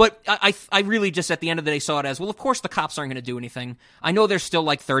that. But I really just, at the end of the day, saw it as, well, of course the cops aren't going to do anything. I know there's still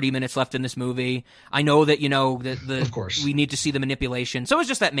like 30 minutes left in this movie. I know that, you know, of course, we need to see the manipulation. So it's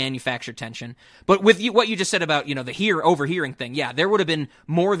just that manufactured tension. But with what you just said about, you know, the overhearing thing, yeah, there would have been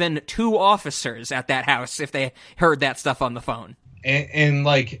more than 2 officers at that house if they heard that stuff on the phone. And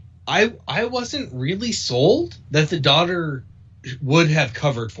like, I wasn't really sold that the daughter would have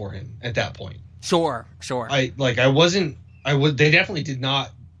covered for him at that point. Sure. They definitely did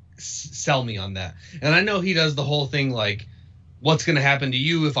not sell me on that. And I know he does the whole thing like, what's going to happen to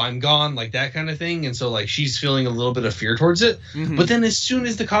you if I'm gone, like that kind of thing. And so like she's feeling a little bit of fear towards it. Mm-hmm. But then as soon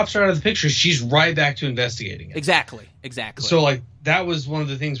as the cops are out of the picture, she's right back to investigating it. Exactly. So like that was one of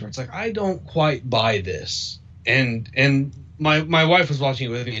the things where it's like, I don't quite buy this. And my wife was watching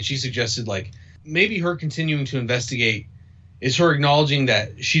it with me, and she suggested like maybe her continuing to investigate is her acknowledging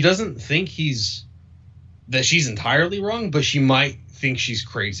that she doesn't think she's entirely wrong, but she might think she's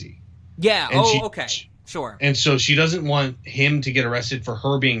crazy. Yeah. Okay. Sure. And so she doesn't want him to get arrested for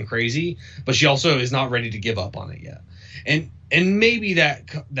her being crazy, but she also is not ready to give up on it yet. And maybe that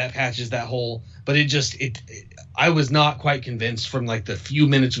patches that hole, but I was not quite convinced from like the few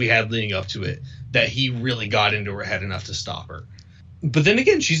minutes we had leading up to it that he really got into her head enough to stop her. But then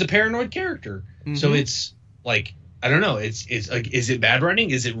again, she's a paranoid character. Mm-hmm. So it's like, I don't know. It's like, is it bad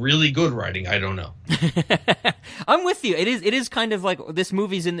writing? Is it really good writing? I don't know. I'm with you. It is kind of like this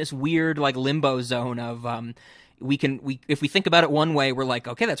movie's in this weird like limbo zone of if we think about it one way, we're like,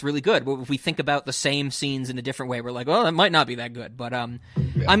 okay, that's really good. But if we think about the same scenes in a different way, we're like, well, that might not be that good. But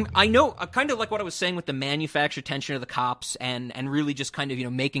I know kind of like what I was saying with the manufactured tension of the cops and really just kind of, you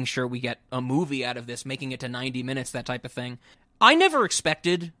know, making sure we get a movie out of this, making it to 90 minutes, that type of thing. I never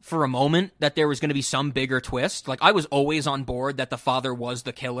expected for a moment that there was going to be some bigger twist. Like, I was always on board that the father was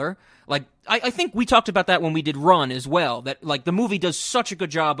the killer. Like, I think we talked about that when we did Run as well, that, like, the movie does such a good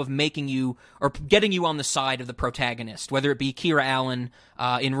job of making you, or getting you on the side of the protagonist, whether it be Kira Allen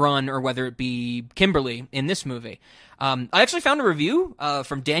in Run or whether it be Kimberly in this movie. I actually found a review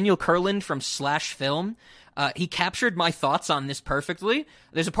from Daniel Kurland from Slash Film. He captured my thoughts on this perfectly.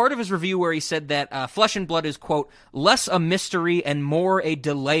 There's a part of his review where he said that Flesh and Blood is, quote, less a mystery and more a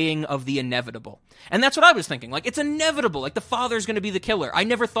delaying of the inevitable. And that's what I was thinking. Like, it's inevitable. Like, the father's going to be the killer. I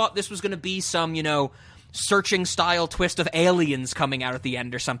never thought this was going to be some, you know, searching style twist of aliens coming out at the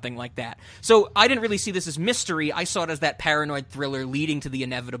end or something like that. So I didn't really see this as mystery. I saw it as that paranoid thriller leading to the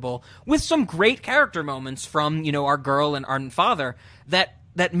inevitable with some great character moments from, you know, our girl and our father that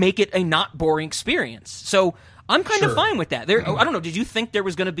make it a not boring experience. So I'm kind of fine with that. I don't know. Did you think there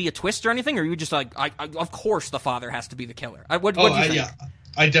was going to be a twist or anything, or you were just like, of course the father has to be the killer? What did you think? Yeah,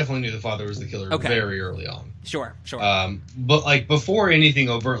 I definitely knew the father was the killer very early on. Sure. But like before anything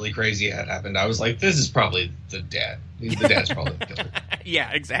overtly crazy had happened, I was like, this is probably the dad. The dad's probably the killer.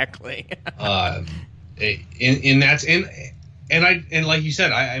 Yeah, exactly. And like you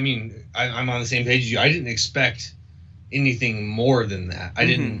said, I mean, I'm on the same page as you. I didn't expect anything more than that. I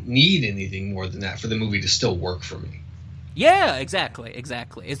didn't need anything more than that for the movie to still work for me. Yeah, exactly.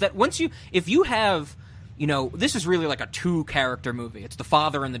 Is that if you have, you know, this is really like a two-character movie. It's the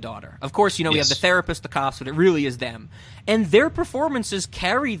father and the daughter. Of course, you know, we have the therapist, the cops, but it really is them. And their performances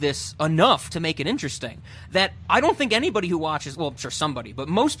carry this enough to make it interesting that I don't think anybody who watches, well, I'm sure somebody, but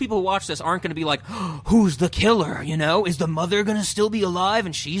most people who watch this aren't going to be like, oh, who's the killer, you know? Is the mother going to still be alive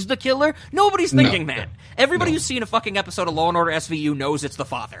and she's the killer? Nobody's thinking that. Everybody who's seen a fucking episode of Law & Order SVU knows it's the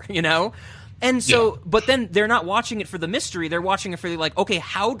father, you know? And so, but then they're not watching it for the mystery. They're watching it for like, okay,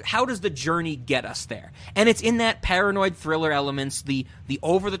 how does the journey get us there? And it's in that paranoid thriller elements, the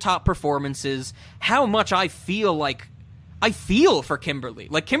over-the-top performances, how much I feel for Kimberly.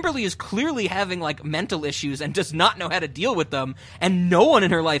 Like, Kimberly is clearly having, like, mental issues and does not know how to deal with them, and no one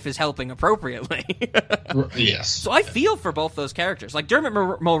in her life is helping appropriately. Yes. So I feel for both those characters. Like, Dermot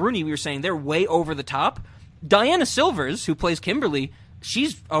Mulroney, we were saying, they're way over the top. Diana Silvers, who plays Kimberly,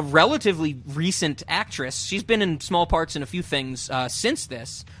 she's a relatively recent actress. She's been in small parts in a few things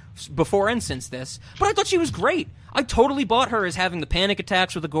before and since this, but I thought she was great. I totally bought her as having the panic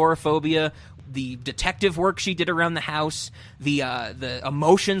attacks with agoraphobia, the detective work she did around the house, the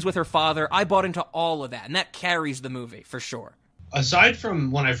emotions with her father. I bought into all of that, and that carries the movie for sure. Aside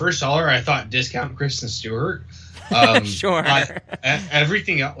from when I first saw her, I thought discount Kristen Stewart. Sure.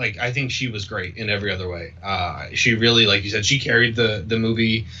 Everything else, like, I think she was great in every other way. She really, like you said, she carried the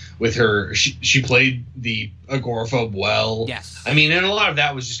movie with her. She played the agoraphobe well. Yes. I mean, and a lot of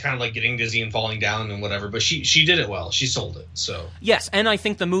that was just kind of like getting dizzy and falling down and whatever. But she did it well. She sold it. So yes, and I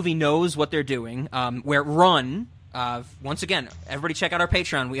think the movie knows what they're doing. Where Run, once again, everybody check out our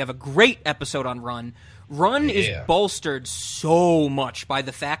Patreon. We have a great episode on Run. Run is bolstered so much by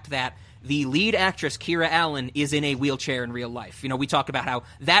the fact that the lead actress, Kira Allen, is in a wheelchair in real life. You know, we talk about how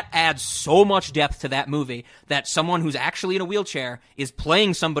that adds so much depth to that movie that someone who's actually in a wheelchair is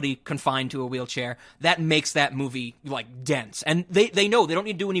playing somebody confined to a wheelchair. That makes that movie, like, dense. And they know they don't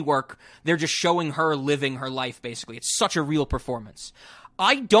need to do any work. They're just showing her living her life, basically. It's such a real performance.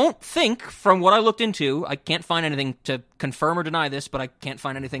 I don't think, from what I looked into, I can't find anything to confirm or deny this, but I can't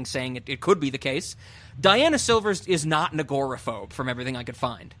find anything saying it could be the case. Diana Silvers is not an agoraphobe, from everything I could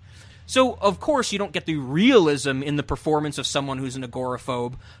find. So, of course, you don't get the realism in the performance of someone who's an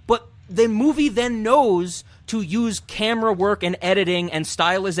agoraphobe, but the movie then knows to use camera work and editing and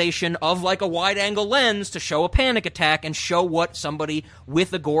stylization of like a wide-angle lens to show a panic attack and show what somebody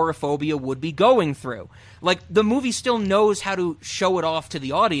with agoraphobia would be going through. Like, the movie still knows how to show it off to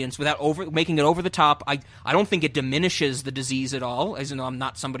the audience without making it over the top. I don't think it diminishes the disease at all, as in I'm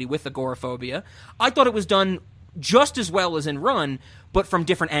not somebody with agoraphobia. I thought it was done just as well as in Run, but from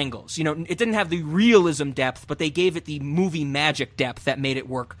different angles. You know, it didn't have the realism depth, but they gave it the movie magic depth that made it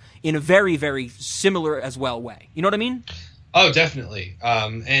work in a very, very similar as well way. You know what I mean? Oh, definitely.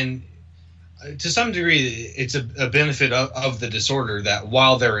 And to some degree, it's a benefit of the disorder that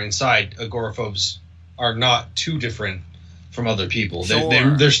while they're inside, agoraphobes are not too different from other people.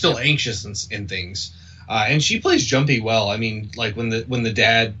 Sure. They're still anxious in things. And she plays Jumpy well. I mean, like when the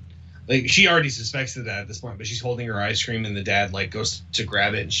dad... Like, she already suspects the dad at this point, but she's holding her ice cream and the dad like goes to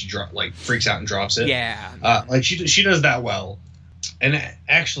grab it and she freaks out and drops it. Yeah. Like she does that well. And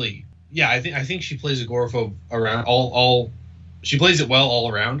actually, yeah, I think she plays agoraphobe around all she plays it well all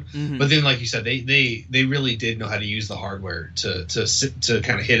around. Mm-hmm. But then, like you said, they really did know how to use the hardware to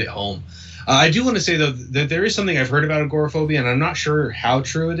kind of hit it home. I do want to say though that there is something I've heard about agoraphobia, and I'm not sure how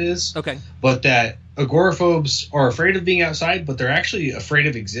true it is. Okay. But that agoraphobes are afraid of being outside, but they're actually afraid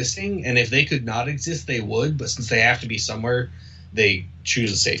of existing. And if they could not exist, they would. But since they have to be somewhere, they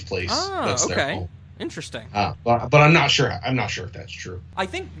choose a safe place. That's okay. their home. Interesting. But I'm not sure. I'm not sure if that's true. I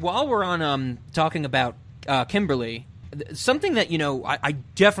think while we're on talking about Kimberly, something that, you know, I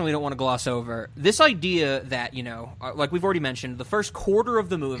definitely don't want to gloss over, this idea that, you know, like we've already mentioned, the first quarter of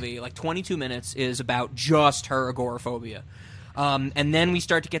the movie, like 22 minutes, is about just her agoraphobia. And then we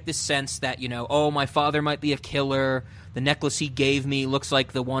start to get this sense that, you know, oh, my father might be a killer. The necklace he gave me looks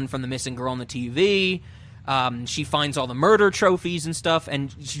like the one from the missing girl on the TV. She finds all the murder trophies and stuff,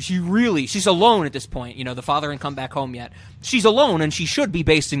 and she's alone at this point. You know, the father hasn't come back home yet. She's alone, and she should be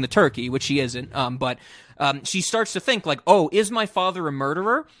basting the turkey, which she isn't. But she starts to think, like, oh, is my father a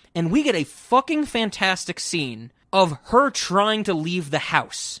murderer? And we get a fucking fantastic scene of her trying to leave the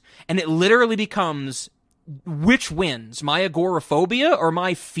house. And it literally becomes, which wins, my agoraphobia or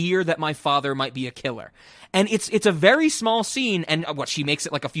my fear that my father might be a killer? And it's a very small scene, and she makes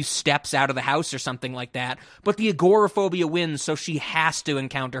it like a few steps out of the house or something like that, but the agoraphobia wins, so she has to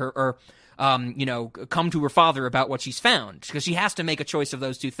encounter her, or, come to her father about what she's found, because she has to make a choice of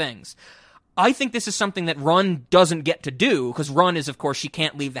those two things. I think this is something that Run doesn't get to do, because Run is, of course, she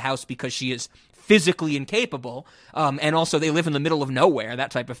can't leave the house because she is physically incapable, and also they live in the middle of nowhere,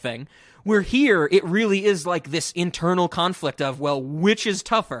 that type of thing. Where here, it really is like this internal conflict of, well, which is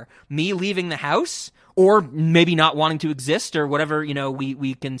tougher? Me leaving the house? Or maybe not wanting to exist, or whatever, you know,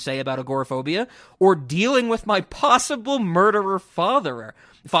 we can say about agoraphobia, or dealing with my possible murderer father.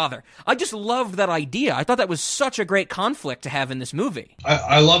 I just loved that idea. I thought that was such a great conflict to have in this movie.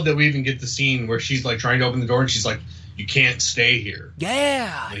 I love that we even get the scene where she's like trying to open the door and she's like, you can't stay here.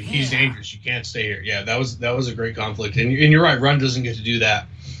 Yeah. Like, he's dangerous. You can't stay here. Yeah, that was a great conflict. And you're right, Run doesn't get to do that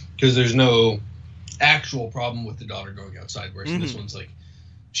because there's no actual problem with the daughter going outside, whereas this one's like,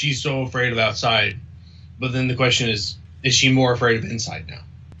 she's so afraid of outside. But then the question is she more afraid of inside now?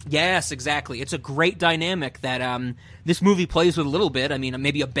 Yes, exactly. It's a great dynamic that this movie plays with a little bit. I mean,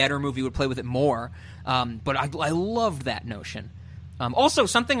 maybe a better movie would play with it more. But I love that notion. Also,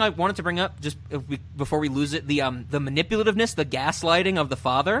 something I wanted to bring up just before we lose it, the manipulativeness, the gaslighting of the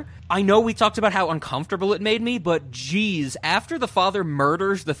father. I know we talked about how uncomfortable it made me, but geez, after the father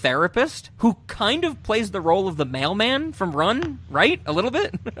murders the therapist, who kind of plays the role of the mailman from Run, right? A little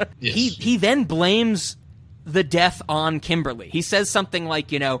bit? Yes. He then blames the death on Kimberly. He says something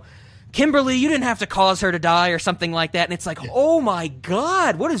like, you know, Kimberly, you didn't have to cause her to die, or something like that. And it's like, oh my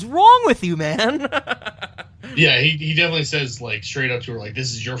God, what is wrong with you, man? Yeah, he definitely says, like, straight up to her, like,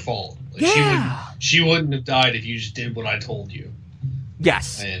 this is your fault. Like, yeah. She wouldn't have died if you just did what I told you.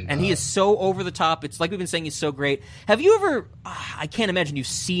 Yes, and he is so over the top. It's like we've been saying, he's so great. Have you ever, I can't imagine you've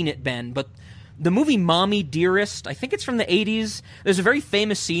seen it, Ben, but the movie Mommy Dearest, I think it's from the 80s. There's a very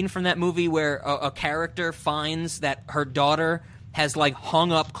famous scene from that movie where a character finds that her daughter has, like,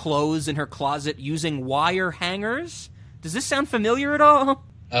 hung up clothes in her closet using wire hangers. Does this sound familiar at all?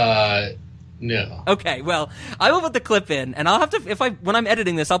 No. Okay, well, I will put the clip in, and I'll have to, when I'm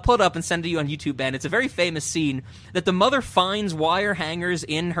editing this, I'll pull it up and send it to you on YouTube, Ben. It's a very famous scene that the mother finds wire hangers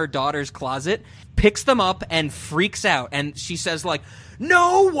in her daughter's closet, picks them up, and freaks out. And she says, like,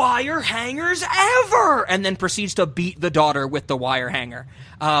 "No wire hangers ever!" And then proceeds to beat the daughter with the wire hanger.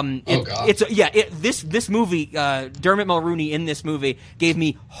 God. This movie, Dermot Mulroney in this movie gave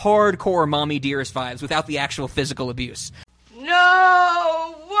me hardcore Mommy Dearest vibes without the actual physical abuse.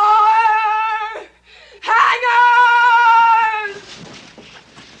 No wire hangers!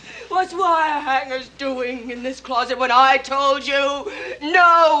 What's wire hangers doing in this closet when I told you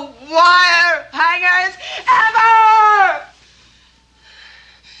no wire hangers ever?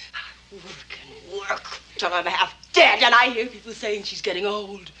 I work and work till I'm half dead, and I hear people saying she's getting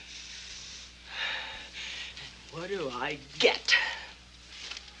old. What do I get?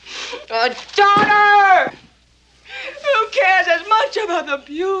 A daughter! Who cares as much about the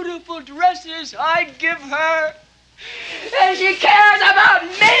beautiful dresses I give her as she cares about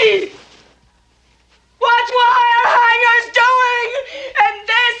me? What's wire hangers doing in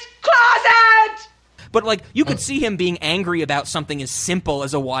this closet? But, like, you could see him being angry about something as simple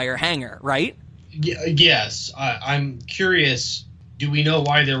as a wire hanger, right? Yes. I'm curious, do we know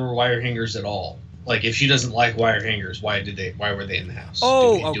why there were wire hangers at all? Like, if she doesn't like wire hangers, why were they in the house?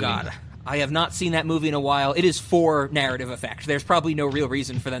 Oh, God. I have not seen that movie in a while. It is for narrative effect. There's probably no real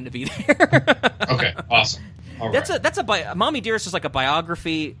reason for them to be there. Okay, awesome. All right. Mommy Dearest is like a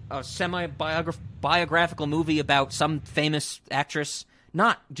biography, a biographical movie about some famous actress.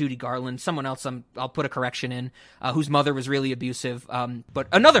 Not Judy Garland, someone else. I'll put a correction in, whose mother was really abusive. But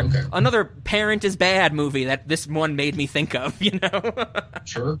another Parent is Bad movie that this one made me think of. You know.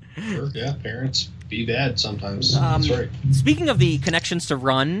 Sure, yeah. Parents be bad sometimes. That's right. Speaking of the connections to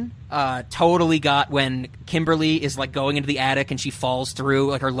Run, totally got when Kimberly is like going into the attic and she falls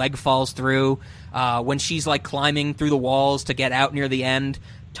through, like her leg falls through. When she's like climbing through the walls to get out near the end.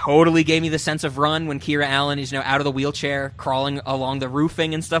 Totally gave me the sense of Run when Kira Allen is, out of the wheelchair, crawling along the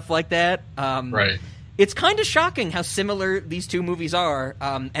roofing and stuff like that. Right. It's kind of shocking how similar these two movies are.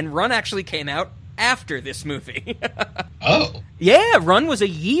 And Run actually came out after this movie. Oh. Yeah, Run was a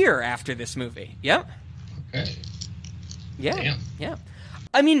year after this movie. Yep. Okay. Yeah. Damn. Yeah.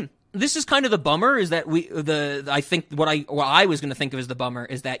 I mean, this is kind of the bummer is that I think what I was going to think of as the bummer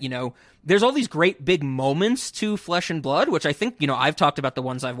is that, there's all these great big moments to Flesh and Blood, which I think, I've talked about the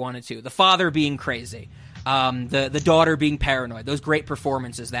ones I've wanted to. The father being crazy, the daughter being paranoid, those great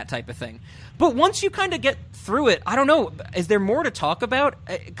performances, that type of thing. But once you kind of get through it, I don't know, is there more to talk about?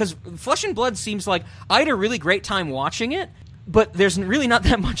 Because Flesh and Blood seems like I had a really great time watching it, but there's really not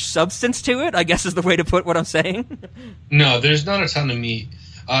that much substance to it, I guess is the way to put what I'm saying. No, there's not a ton of meat.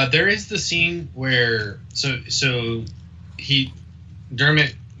 There is the scene where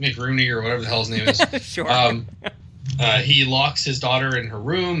Dermot McRooney or whatever the hell his name is. Sure. He locks his daughter in her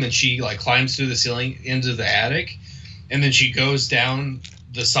room and she like climbs through the ceiling into the attic, and then she goes down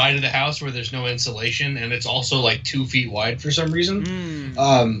the side of the house where there's no insulation and it's also like 2 feet wide for some reason.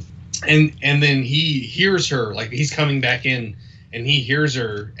 And then he hears her, like he's coming back in and he hears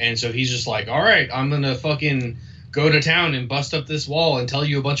her, and so he's just like, all right, I'm gonna fucking go to town and bust up this wall and tell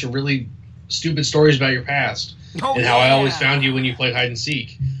you a bunch of really stupid stories about your past and how I always found you when you played hide and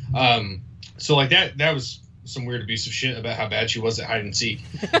seek. So like that was some weird abusive shit about how bad she was at hide and seek.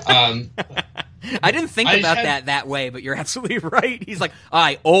 I didn't think about that way, but you're absolutely right. He's like,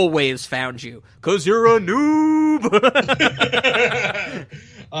 I always found you because you're a noob.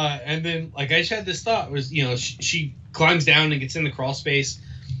 And then like I just had this thought was, she climbs down and gets in the crawl space,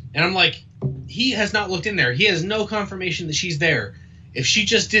 and I'm like, he has not looked in there. He has no confirmation that she's there. If she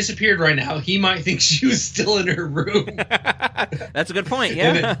just disappeared right now, he might think she was still in her room. That's a good point,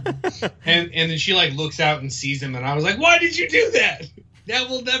 yeah. And then she like looks out and sees him, and I was like, why did you do that? Now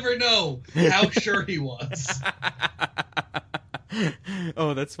we'll never know how sure he was.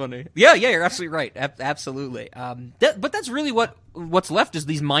 Oh, that's funny. Yeah, you're absolutely right. Absolutely. But that's really what's left is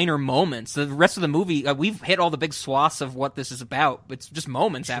these minor moments. The rest of the movie, we've hit all the big swaths of what this is about. It's just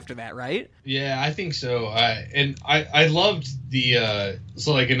moments after that, right? Yeah, I think so. And I loved the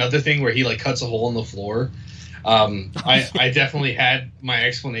so like another thing where he like cuts a hole in the floor. I definitely had my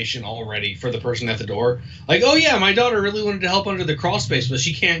explanation already for the person at the door. Like, oh yeah, my daughter really wanted to help under the crawl space, but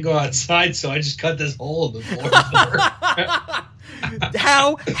she can't go outside, so I just cut this hole in the floor for her.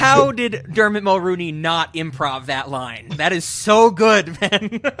 How did Dermot Mulroney not improv that line? That is so good, man.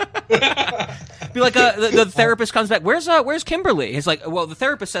 Be like, the therapist comes back. Where's Kimberly? It's like, well, the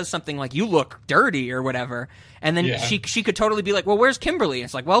therapist says something like, "You look dirty" or whatever, and then she could totally be like, "Well, where's Kimberly?"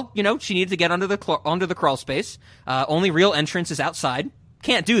 It's like, well, she needed to get under the crawl space. Only real entrance is outside.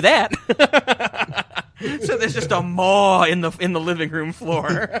 Can't do that. So there's just a maw in the living room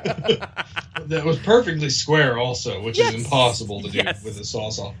floor. That was perfectly square, also, which is impossible to do with a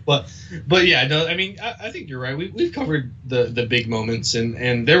saw. But yeah, no, I mean, I think you're right. We've covered the big moments,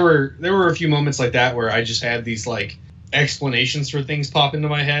 and there were a few moments like that where I just had these like explanations for things pop into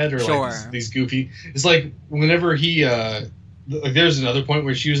my head, or like these goofy. It's like whenever he like there's another point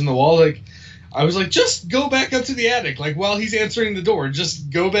where she was in the wall, like. I was like, just go back up to the attic. Like, while he's answering the door, just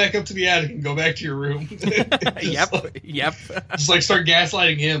go back up to the attic and go back to your room. Yep. Just, like, start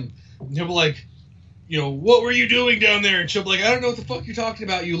gaslighting him. And he'll be like, you know, what were you doing down there? And she'll be like, I don't know what the fuck you're talking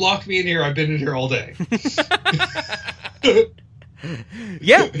about. You locked me in here. I've been in here all day.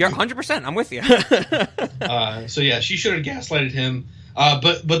 Yeah, you're 100%. I'm with you. So, yeah, she should have gaslighted him.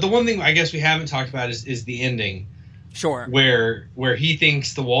 But the one thing I guess we haven't talked about is the ending. Sure. Where he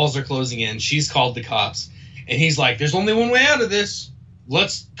thinks the walls are closing in, she's called the cops, and he's like, there's only one way out of this.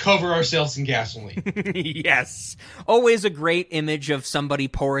 Let's cover ourselves in gasoline. Yes. Always a great image of somebody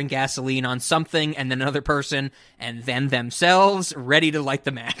pouring gasoline on something, and then another person, and then themselves, ready to light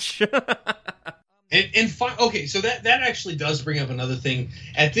the match. Okay, so that actually does bring up another thing.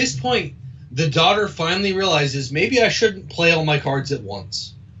 At this point, the daughter finally realizes, maybe I shouldn't play all my cards at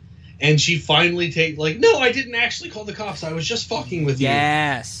once. And she finally no, I didn't actually call the cops. I was just fucking with you.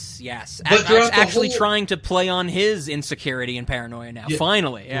 Yes. But actually trying to play on his insecurity and paranoia now. Yeah,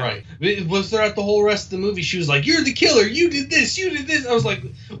 finally. Yeah. Right. It was throughout the whole rest of the movie. She was like, you're the killer. You did this. You did this. I was like,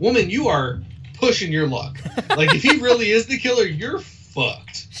 woman, you are pushing your luck. Like, if he really is the killer, you're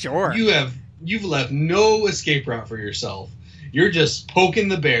fucked. Sure. You've left no escape route for yourself. You're just poking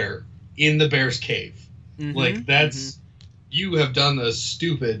the bear in the bear's cave. Mm-hmm, like, that's... Mm-hmm. You have done the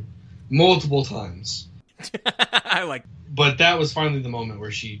stupid... multiple times. But that was finally the moment where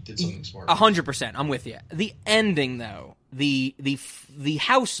she did something smart. 100%. I'm with you. The ending, though, the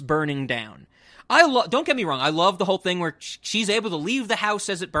house burning down. Don't get me wrong. I love the whole thing where she's able to leave the house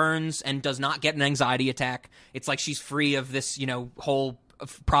as it burns and does not get an anxiety attack. It's like she's free of this, whole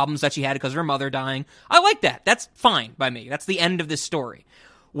problems that she had because of her mother dying. I like that. That's fine by me. That's the end of this story.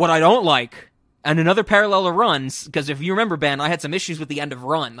 What I don't like. And another parallel to Run's, because if you remember, Ben, I had some issues with the end of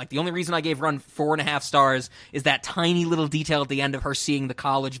Run. Like, the only reason I gave Run 4.5 stars is that tiny little detail at the end of her seeing the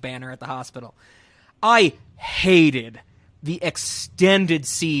college banner at the hospital. I hated the extended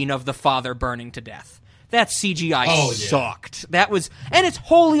scene of the father burning to death. That CGI sucked. That was, and it's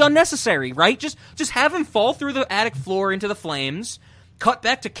wholly unnecessary, right? Just have him fall through the attic floor into the flames. Cut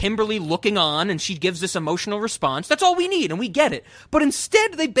back to Kimberly looking on, and she gives this emotional response. That's all we need, and we get it. But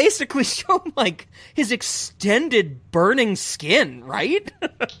instead, they basically show, like, his extended burning skin, right?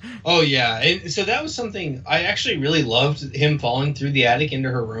 Oh, yeah. And so that was something I actually really loved, him falling through the attic into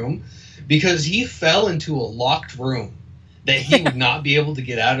her room, because he fell into a locked room that he would not be able to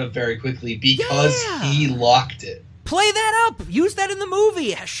get out of very quickly because he locked it. Play that up. Use that in the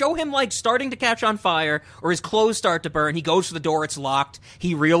movie. Show him, like, starting to catch on fire, or his clothes start to burn. He goes to the door, it's locked.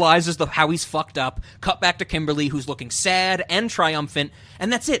 He realizes how he's fucked up. Cut back to Kimberly, who's looking sad and triumphant,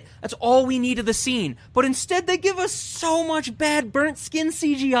 and that's it. That's all we need of the scene. But instead, they give us so much bad burnt skin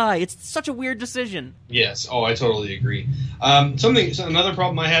CGI. It's such a weird decision. Yes. Oh, I totally agree. Another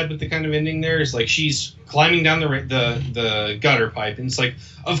problem I had with the kind of ending there is, like, she's climbing down the gutter pipe, and it's like,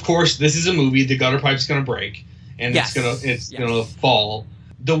 of course, this is a movie. The gutter pipe's going to break. And it's gonna fall.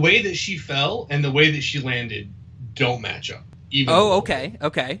 The way that she fell and the way that she landed don't match up.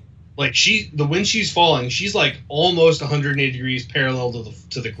 Okay. Like when she's falling, she's like almost 180 degrees parallel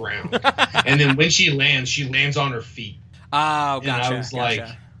to the ground, and then when she lands on her feet. Oh, gotcha. And I was like,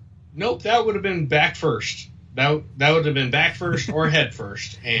 nope, that would have been back first. That would have been back first or head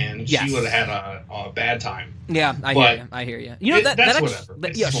first, and she would have had a bad time. Yeah, I hear you. You know that's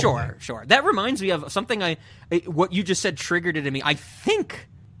whatever. Sure. That reminds me of something. What you just said triggered it in me. I think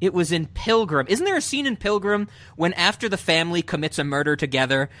it was in Pilgrim. Isn't there a scene in Pilgrim when after the family commits a murder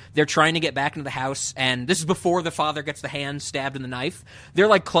together, they're trying to get back into the house, and this is before the father gets the hand stabbed in the knife. They're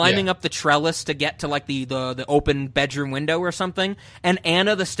like climbing up the trellis to get to like the open bedroom window or something, and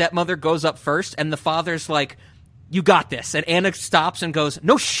Anna, the stepmother, goes up first, and the father's like, you got this. And Anna stops and goes,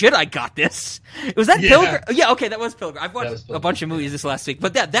 no shit, I got this. Was that Pilgrim? Yeah, okay, that was Pilgrim. I've watched a bunch of movies this last week,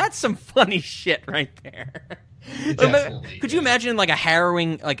 but that's some funny shit right there. Definitely. Could you imagine like a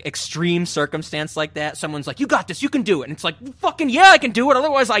harrowing, like extreme circumstance like that? Someone's like, you got this, you can do it. And it's like, fucking yeah, I can do it.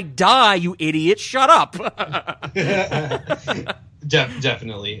 Otherwise I die, you idiot. Shut up.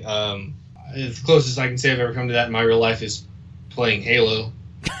 Definitely. The closest I can say I've ever come to that in my real life is playing Halo.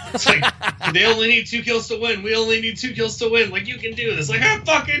 It's like, they only need 2 kills to win. We only need 2 kills to win. Like, you can do this. Like, I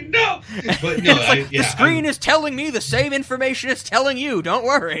fucking know. But no, the screen is telling me the same information it's telling you. Don't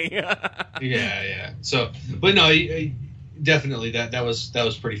worry. Yeah. So, but no, definitely that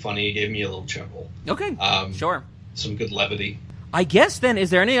was pretty funny. It gave me a little chuckle. Okay, sure. Some good levity. I guess then, is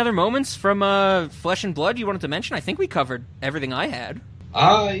there any other moments from Flesh and Blood you wanted to mention? I think we covered everything I had.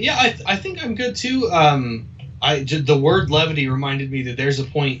 Yeah, I think I'm good too. The word levity reminded me that there's a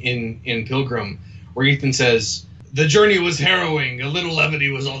point in Pilgrim where Ethan says, "The journey was harrowing. A little levity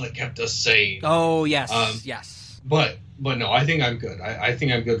was all that kept us sane." Oh, yes, yes. But no, I think I'm good. I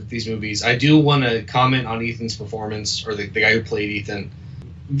think I'm good with these movies. I do want to comment on Ethan's performance, or the guy who played Ethan.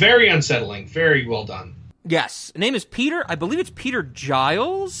 Very unsettling. Very well done. Yes, name is Peter. I believe it's Peter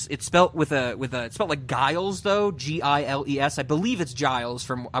Giles. It's spelled it's spelled like Giles though, Giles. I believe it's Giles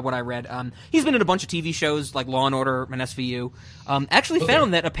from what I read. He's been in a bunch of TV shows like Law and Order and SVU.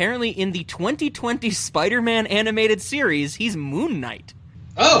 Found that apparently in the 2020 Spider-Man animated series, he's Moon Knight.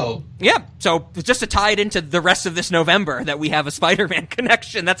 Oh. Yeah, so just to tie it into the rest of this November that we have a Spider-Man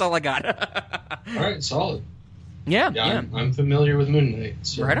connection. That's all I got. All right, solid. Yeah. I'm familiar with Moon Knight.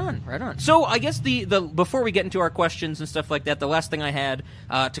 So. Right on. So I guess the before we get into our questions and stuff like that, the last thing I had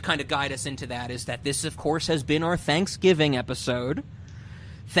to kind of guide us into that is that this, of course, has been our Thanksgiving episode.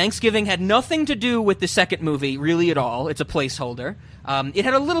 Thanksgiving had nothing to do with the second movie, really, at all. It's a placeholder. It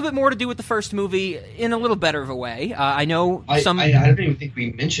had a little bit more to do with the first movie in a little better of a way. I know some... I don't even think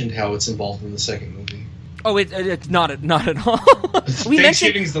we mentioned how it's involved in the second movie. Oh, it's not at all.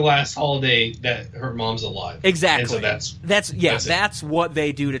 Thanksgiving's the last holiday that her mom's alive. Exactly. And so that's what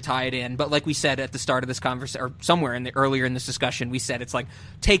they do to tie it in. But like we said at the start of this conversation, or somewhere earlier in this discussion, we said it's like,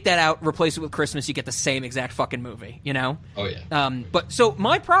 take that out, replace it with Christmas, you get the same exact fucking movie, you know? Oh, yeah. But so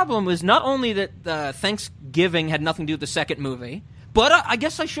my problem was not only that Thanksgiving had nothing to do with the second movie, but I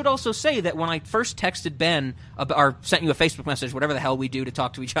guess I should also say that when I first texted Ben, or sent you a Facebook message, whatever the hell we do to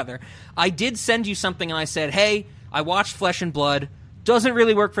talk to each other, I did send you something and I said, hey, I watched Flesh and Blood. Doesn't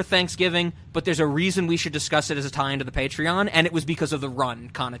really work for Thanksgiving, but there's a reason we should discuss it as a tie into the Patreon, and it was because of the run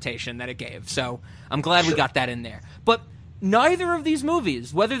connotation that it gave. So I'm glad we got that in there. But neither of these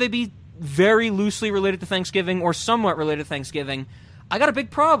movies, whether they be very loosely related to Thanksgiving or somewhat related to Thanksgiving, I got a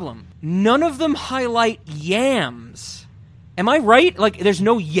big problem. None of them highlight yams. Am I right? Like, there's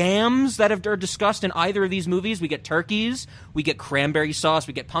no yams that are discussed in either of these movies. We get turkeys, we get cranberry sauce,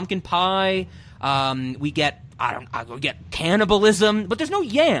 we get pumpkin pie, we get cannibalism, but there's no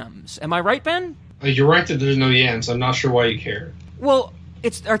yams. Am I right, Ben? You're right that there's no yams. I'm not sure why you care. Well,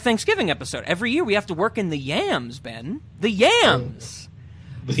 it's our Thanksgiving episode. Every year we have to work in the yams, Ben. The yams.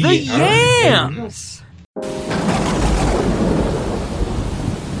 The yams.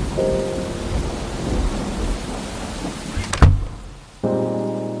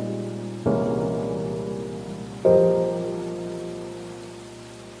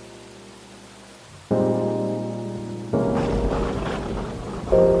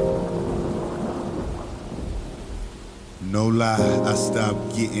 No lie, I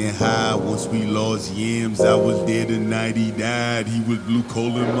stopped getting high once we lost yams. I was there the night he died. He was blue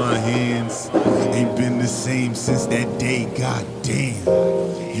coal in my hands. Ain't been the same since that day, goddamn.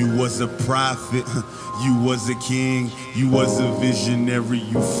 You was a prophet, you was a king, you was a visionary.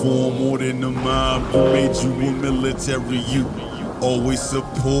 You formed more than a mob, you made you a military. You always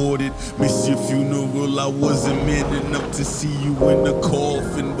supported. Miss your funeral, I wasn't man enough to see you in the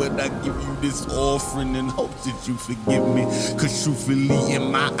coffin, but I give you this offering and hope that you forgive me. Cause truthfully,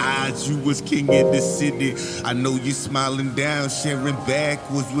 in my eyes, you was king of the city. I know you smiling down, sharing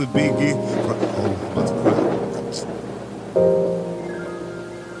backwards with Biggie.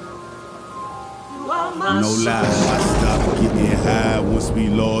 No lie, I stopped getting high once we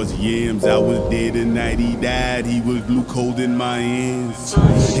lost yams. I was there the night he died. He was blue cold in my hands.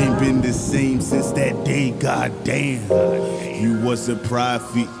 Ain't been the same since that day, goddamn. You was a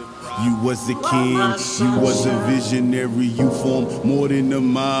prophet, you was a king, you was a visionary. You formed more than a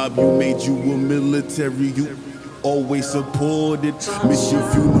mob, you made you a military. You always supported. Miss your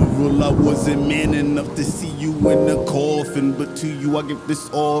funeral, I wasn't man enough to see you in the coffin, but to you I give this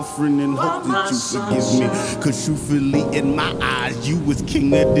offering and hope that you forgive me. Cause truthfully, in my eyes, you was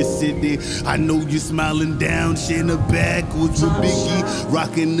king of the city. I know you smiling down, sharing the backwards with Biggie,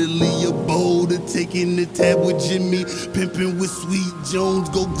 rocking the Leah Boulder, taking the tab with Jimmy, pimping with Sweet Jones,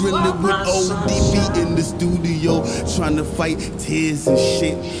 go grilling with ODB in the studio, trying to fight tears and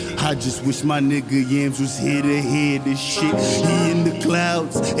shit. I just wish my nigga Yams was here to hear this shit. He in the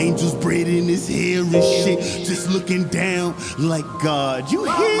clouds, angels braiding his hair and shit. Just looking down like, God, you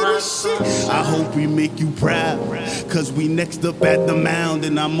hear this shit? I hope we make you proud, cause we next up at the mound.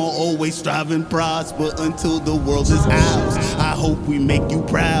 And I'ma always strive and prosper until the world is ours. I hope we make you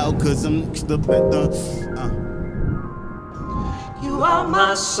proud, cause I'm next up at the... You are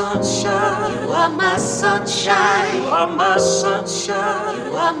my sunshine. You are my sunshine. You are my sunshine.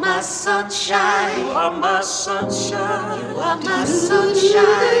 You are my sunshine. You are my sunshine. You are my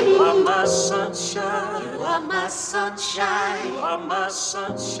sunshine. You are my sunshine. You are my sunshine. You are my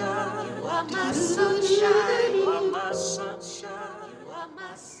sunshine. You are my sunshine. You are my sunshine. You are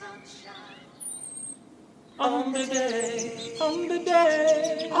my sunshine. On the day, on the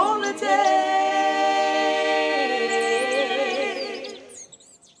day, on the day.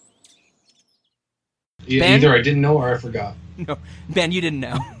 Ben? Either I didn't know or I forgot. No, Ben, you didn't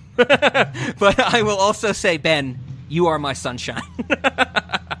know. But I will also say, Ben, you are my sunshine.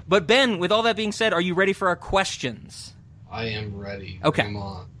 But Ben, with all that being said, are you ready for our questions? I am ready. Okay. Come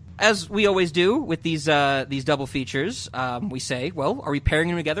on. As we always do with these double features, we say, well, are we pairing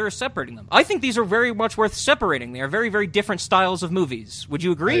them together or separating them? I think these are very much worth separating. They are very, very different styles of movies. Would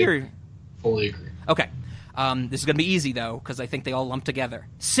you agree? I fully agree. Okay. This is going to be easy, though, because I think they all lump together.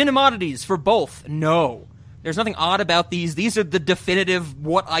 Cinemoddities for both? No. There's nothing odd about these. These are the definitive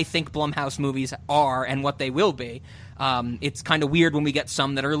what I think Blumhouse movies are and what they will be. It's kind of weird when we get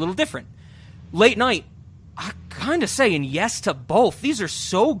some that are a little different. Late Night, I'm kind of saying yes to both. These are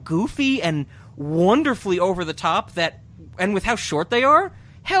so goofy and wonderfully over the top that, and with how short they are,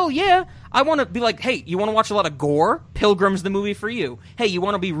 hell yeah. I want to be like, hey, you want to watch a lot of gore? Pilgrim's the movie for you. Hey, you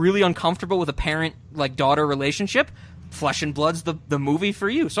want to be really uncomfortable with a parent-daughter relationship? Flesh and Blood's the movie for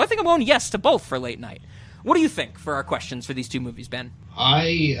you. So I think I'm going yes to both for Late Night. What do you think for our questions for these two movies, Ben?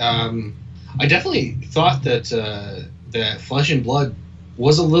 I definitely thought that that Flesh and Blood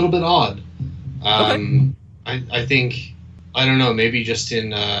was a little bit odd. Okay. I think, I don't know, maybe just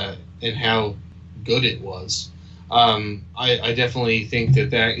in how good it was. I definitely think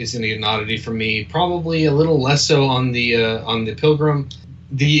that is going to get an oddity for me. Probably a little less so on the Pilgrim.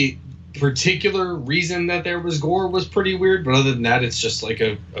 The particular reason that there was gore was pretty weird, but other than that, it's just like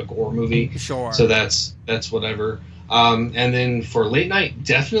a gore movie. Sure. So that's whatever. And then for Late Night,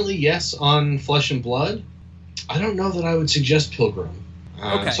 definitely yes on Flesh and Blood. I don't know that I would suggest Pilgrim.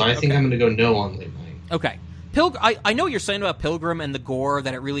 So I think I'm going to go no on Late Night. Okay. I know what you're saying about Pilgrim and the gore,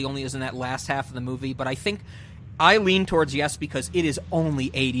 that it really only is in that last half of the movie, but I think I lean towards yes because it is only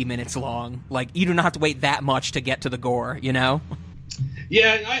 80 minutes long. Like, you do not have to wait that much to get to the gore, you know?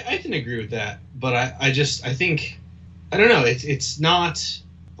 Yeah, I can agree with that. But I think, I don't know, it's not,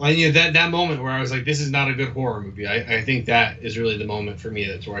 that moment where I was like, this is not a good horror movie. I think that is really the moment for me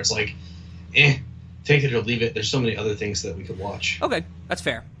that's where it's like, take it or leave it. There's so many other things that we could watch. Okay, that's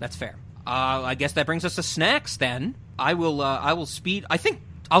fair. I guess that brings us to snacks then. I'll speed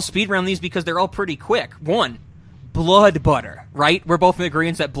round these because they're all pretty quick. One, blood butter, right? We're both in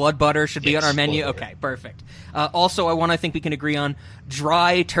agreement that blood butter should be on our menu. Okay, perfect. Also, I think we can agree on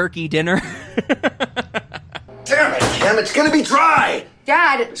dry turkey dinner. Damn it, Kim, it's gonna be dry!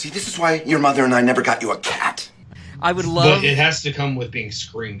 Dad! See, this is why your mother and I never got you a cat. I would love... But it has to come with being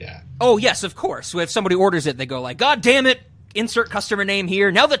screamed at. Oh, yes, of course. So if somebody orders it, they go like, God damn it, insert customer name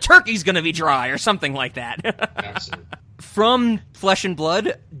here, now the turkey's gonna be dry, or something like that. Absolutely. From Flesh and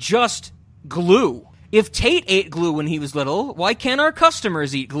Blood, just glue. If Tate ate glue when he was little, why can't our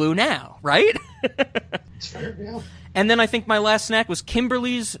customers eat glue now, right? It's fair, yeah. And then I think my last snack was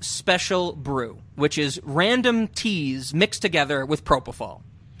Kimberly's Special Brew, which is random teas mixed together with propofol.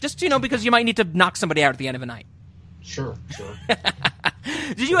 Just, because you might need to knock somebody out at the end of a night. Sure.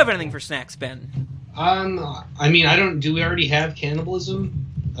 Did you have anything for snacks, Ben? Do we already have cannibalism?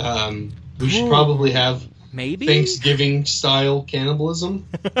 We should probably have maybe Thanksgiving-style cannibalism.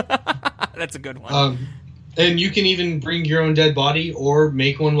 That's a good one. And you can even bring your own dead body or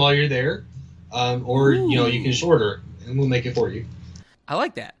make one while you're there. You can just order it, and we'll make it for you. I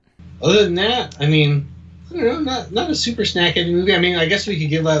like that. Other than that, I don't know, not a super snack-heavy movie. I guess we could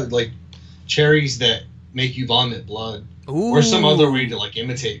give out, cherries that make you vomit blood. Ooh. Or some other way to,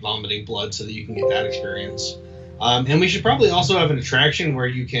 imitate vomiting blood so that you can get that experience. And we should probably also have an attraction where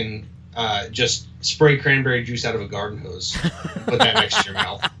you can just spray cranberry juice out of a garden hose. Put that next to your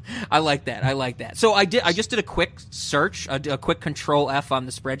mouth. I like that. So I just did a quick search, a quick Control F on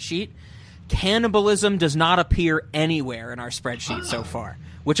the spreadsheet. Cannibalism does not appear anywhere in our spreadsheet so far,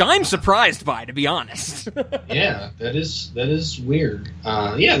 which I'm surprised by, to be honest. Yeah, that is weird.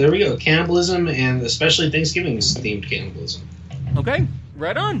 Yeah, there we go. Cannibalism, and especially Thanksgiving's themed cannibalism. Okay.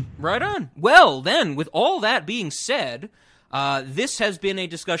 Right on, right on. Well, then, with all that being said, this has been a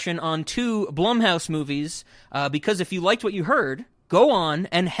discussion on 2 Blumhouse movies, because if you liked what you heard, go on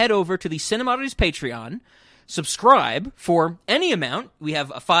and head over to the Cinemodities Patreon, subscribe for any amount. We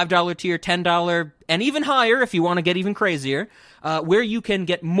have a $5 tier, $10, and even higher if you want to get even crazier, where you can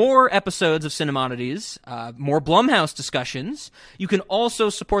get more episodes of Cinemodities, more Blumhouse discussions. You can also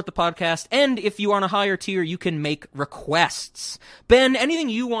support the podcast, and if you are on a higher tier, you can make requests. Ben, anything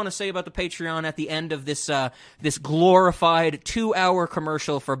you want to say about the Patreon at the end of this this glorified 2-hour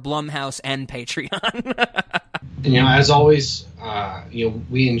commercial for Blumhouse and Patreon? And, as always,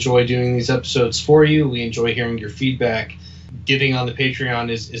 we enjoy doing these episodes for you. We enjoy hearing your feedback. Getting on the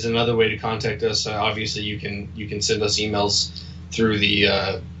Patreon is another way to contact us. Obviously, you can send us emails through the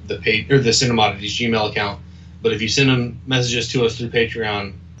Cinemodities Gmail account. But if you send them messages to us through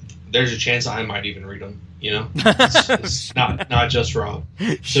Patreon, there's a chance I might even read them. It's not just Rob.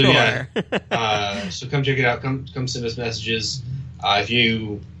 So sure. So come check it out. Come send us messages. If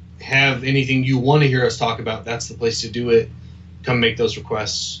you have anything you want to hear us talk about, that's the place to do it. Come make those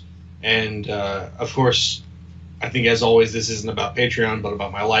requests. And of course, I think as always, this isn't about Patreon, but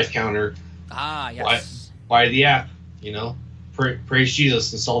about my life counter. Yes. Why the app? Praise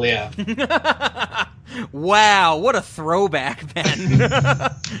Jesus, install the app. Wow, what a throwback, Ben.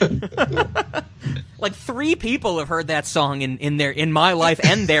 Like 3 people have heard that song in my life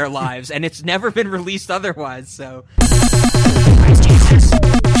and their lives, and it's never been released otherwise, so. Praise Jesus.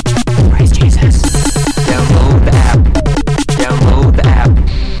 Praise Jesus. Download the app. Download the app.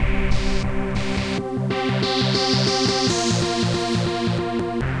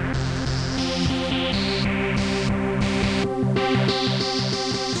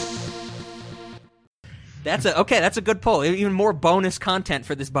 That's a good pull. Even more bonus content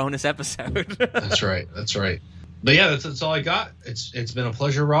for this bonus episode. That's right. But yeah, that's all I got. It's been a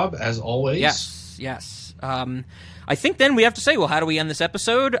pleasure, Rob, as always. Yes. I think then we have to say, well, how do we end this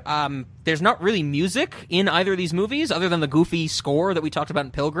episode? There's not really music in either of these movies, other than the goofy score that we talked about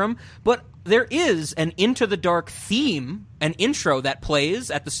in Pilgrim, but there is an Into the Dark theme, an intro that plays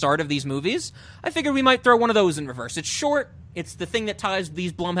at the start of these movies. I figured we might throw one of those in reverse. It's short. It's the thing that ties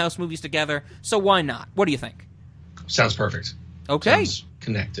these Blumhouse movies together, so why not? What do you think? Sounds perfect. Okay. Sounds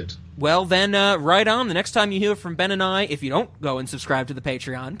connected. Well, then, right on. The next time you hear from Ben and I, if you don't go and subscribe to the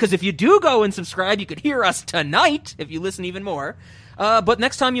Patreon, because if you do go and subscribe, you could hear us tonight, if you listen even more. But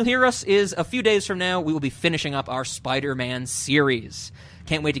next time you'll hear us is a few days from now. We will be finishing up our Spider-Man series.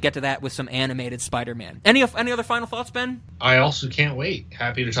 Can't wait to get to that with some animated Spider-Man. Any other final thoughts, Ben? I also can't wait.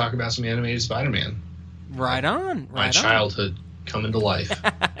 Happy to talk about some animated Spider-Man. Right on. My childhood coming to life.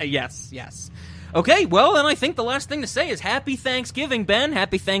 Yes. Okay, well, then I think the last thing to say is Happy Thanksgiving, Ben.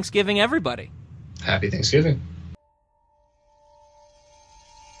 Happy Thanksgiving, everybody. Happy Thanksgiving.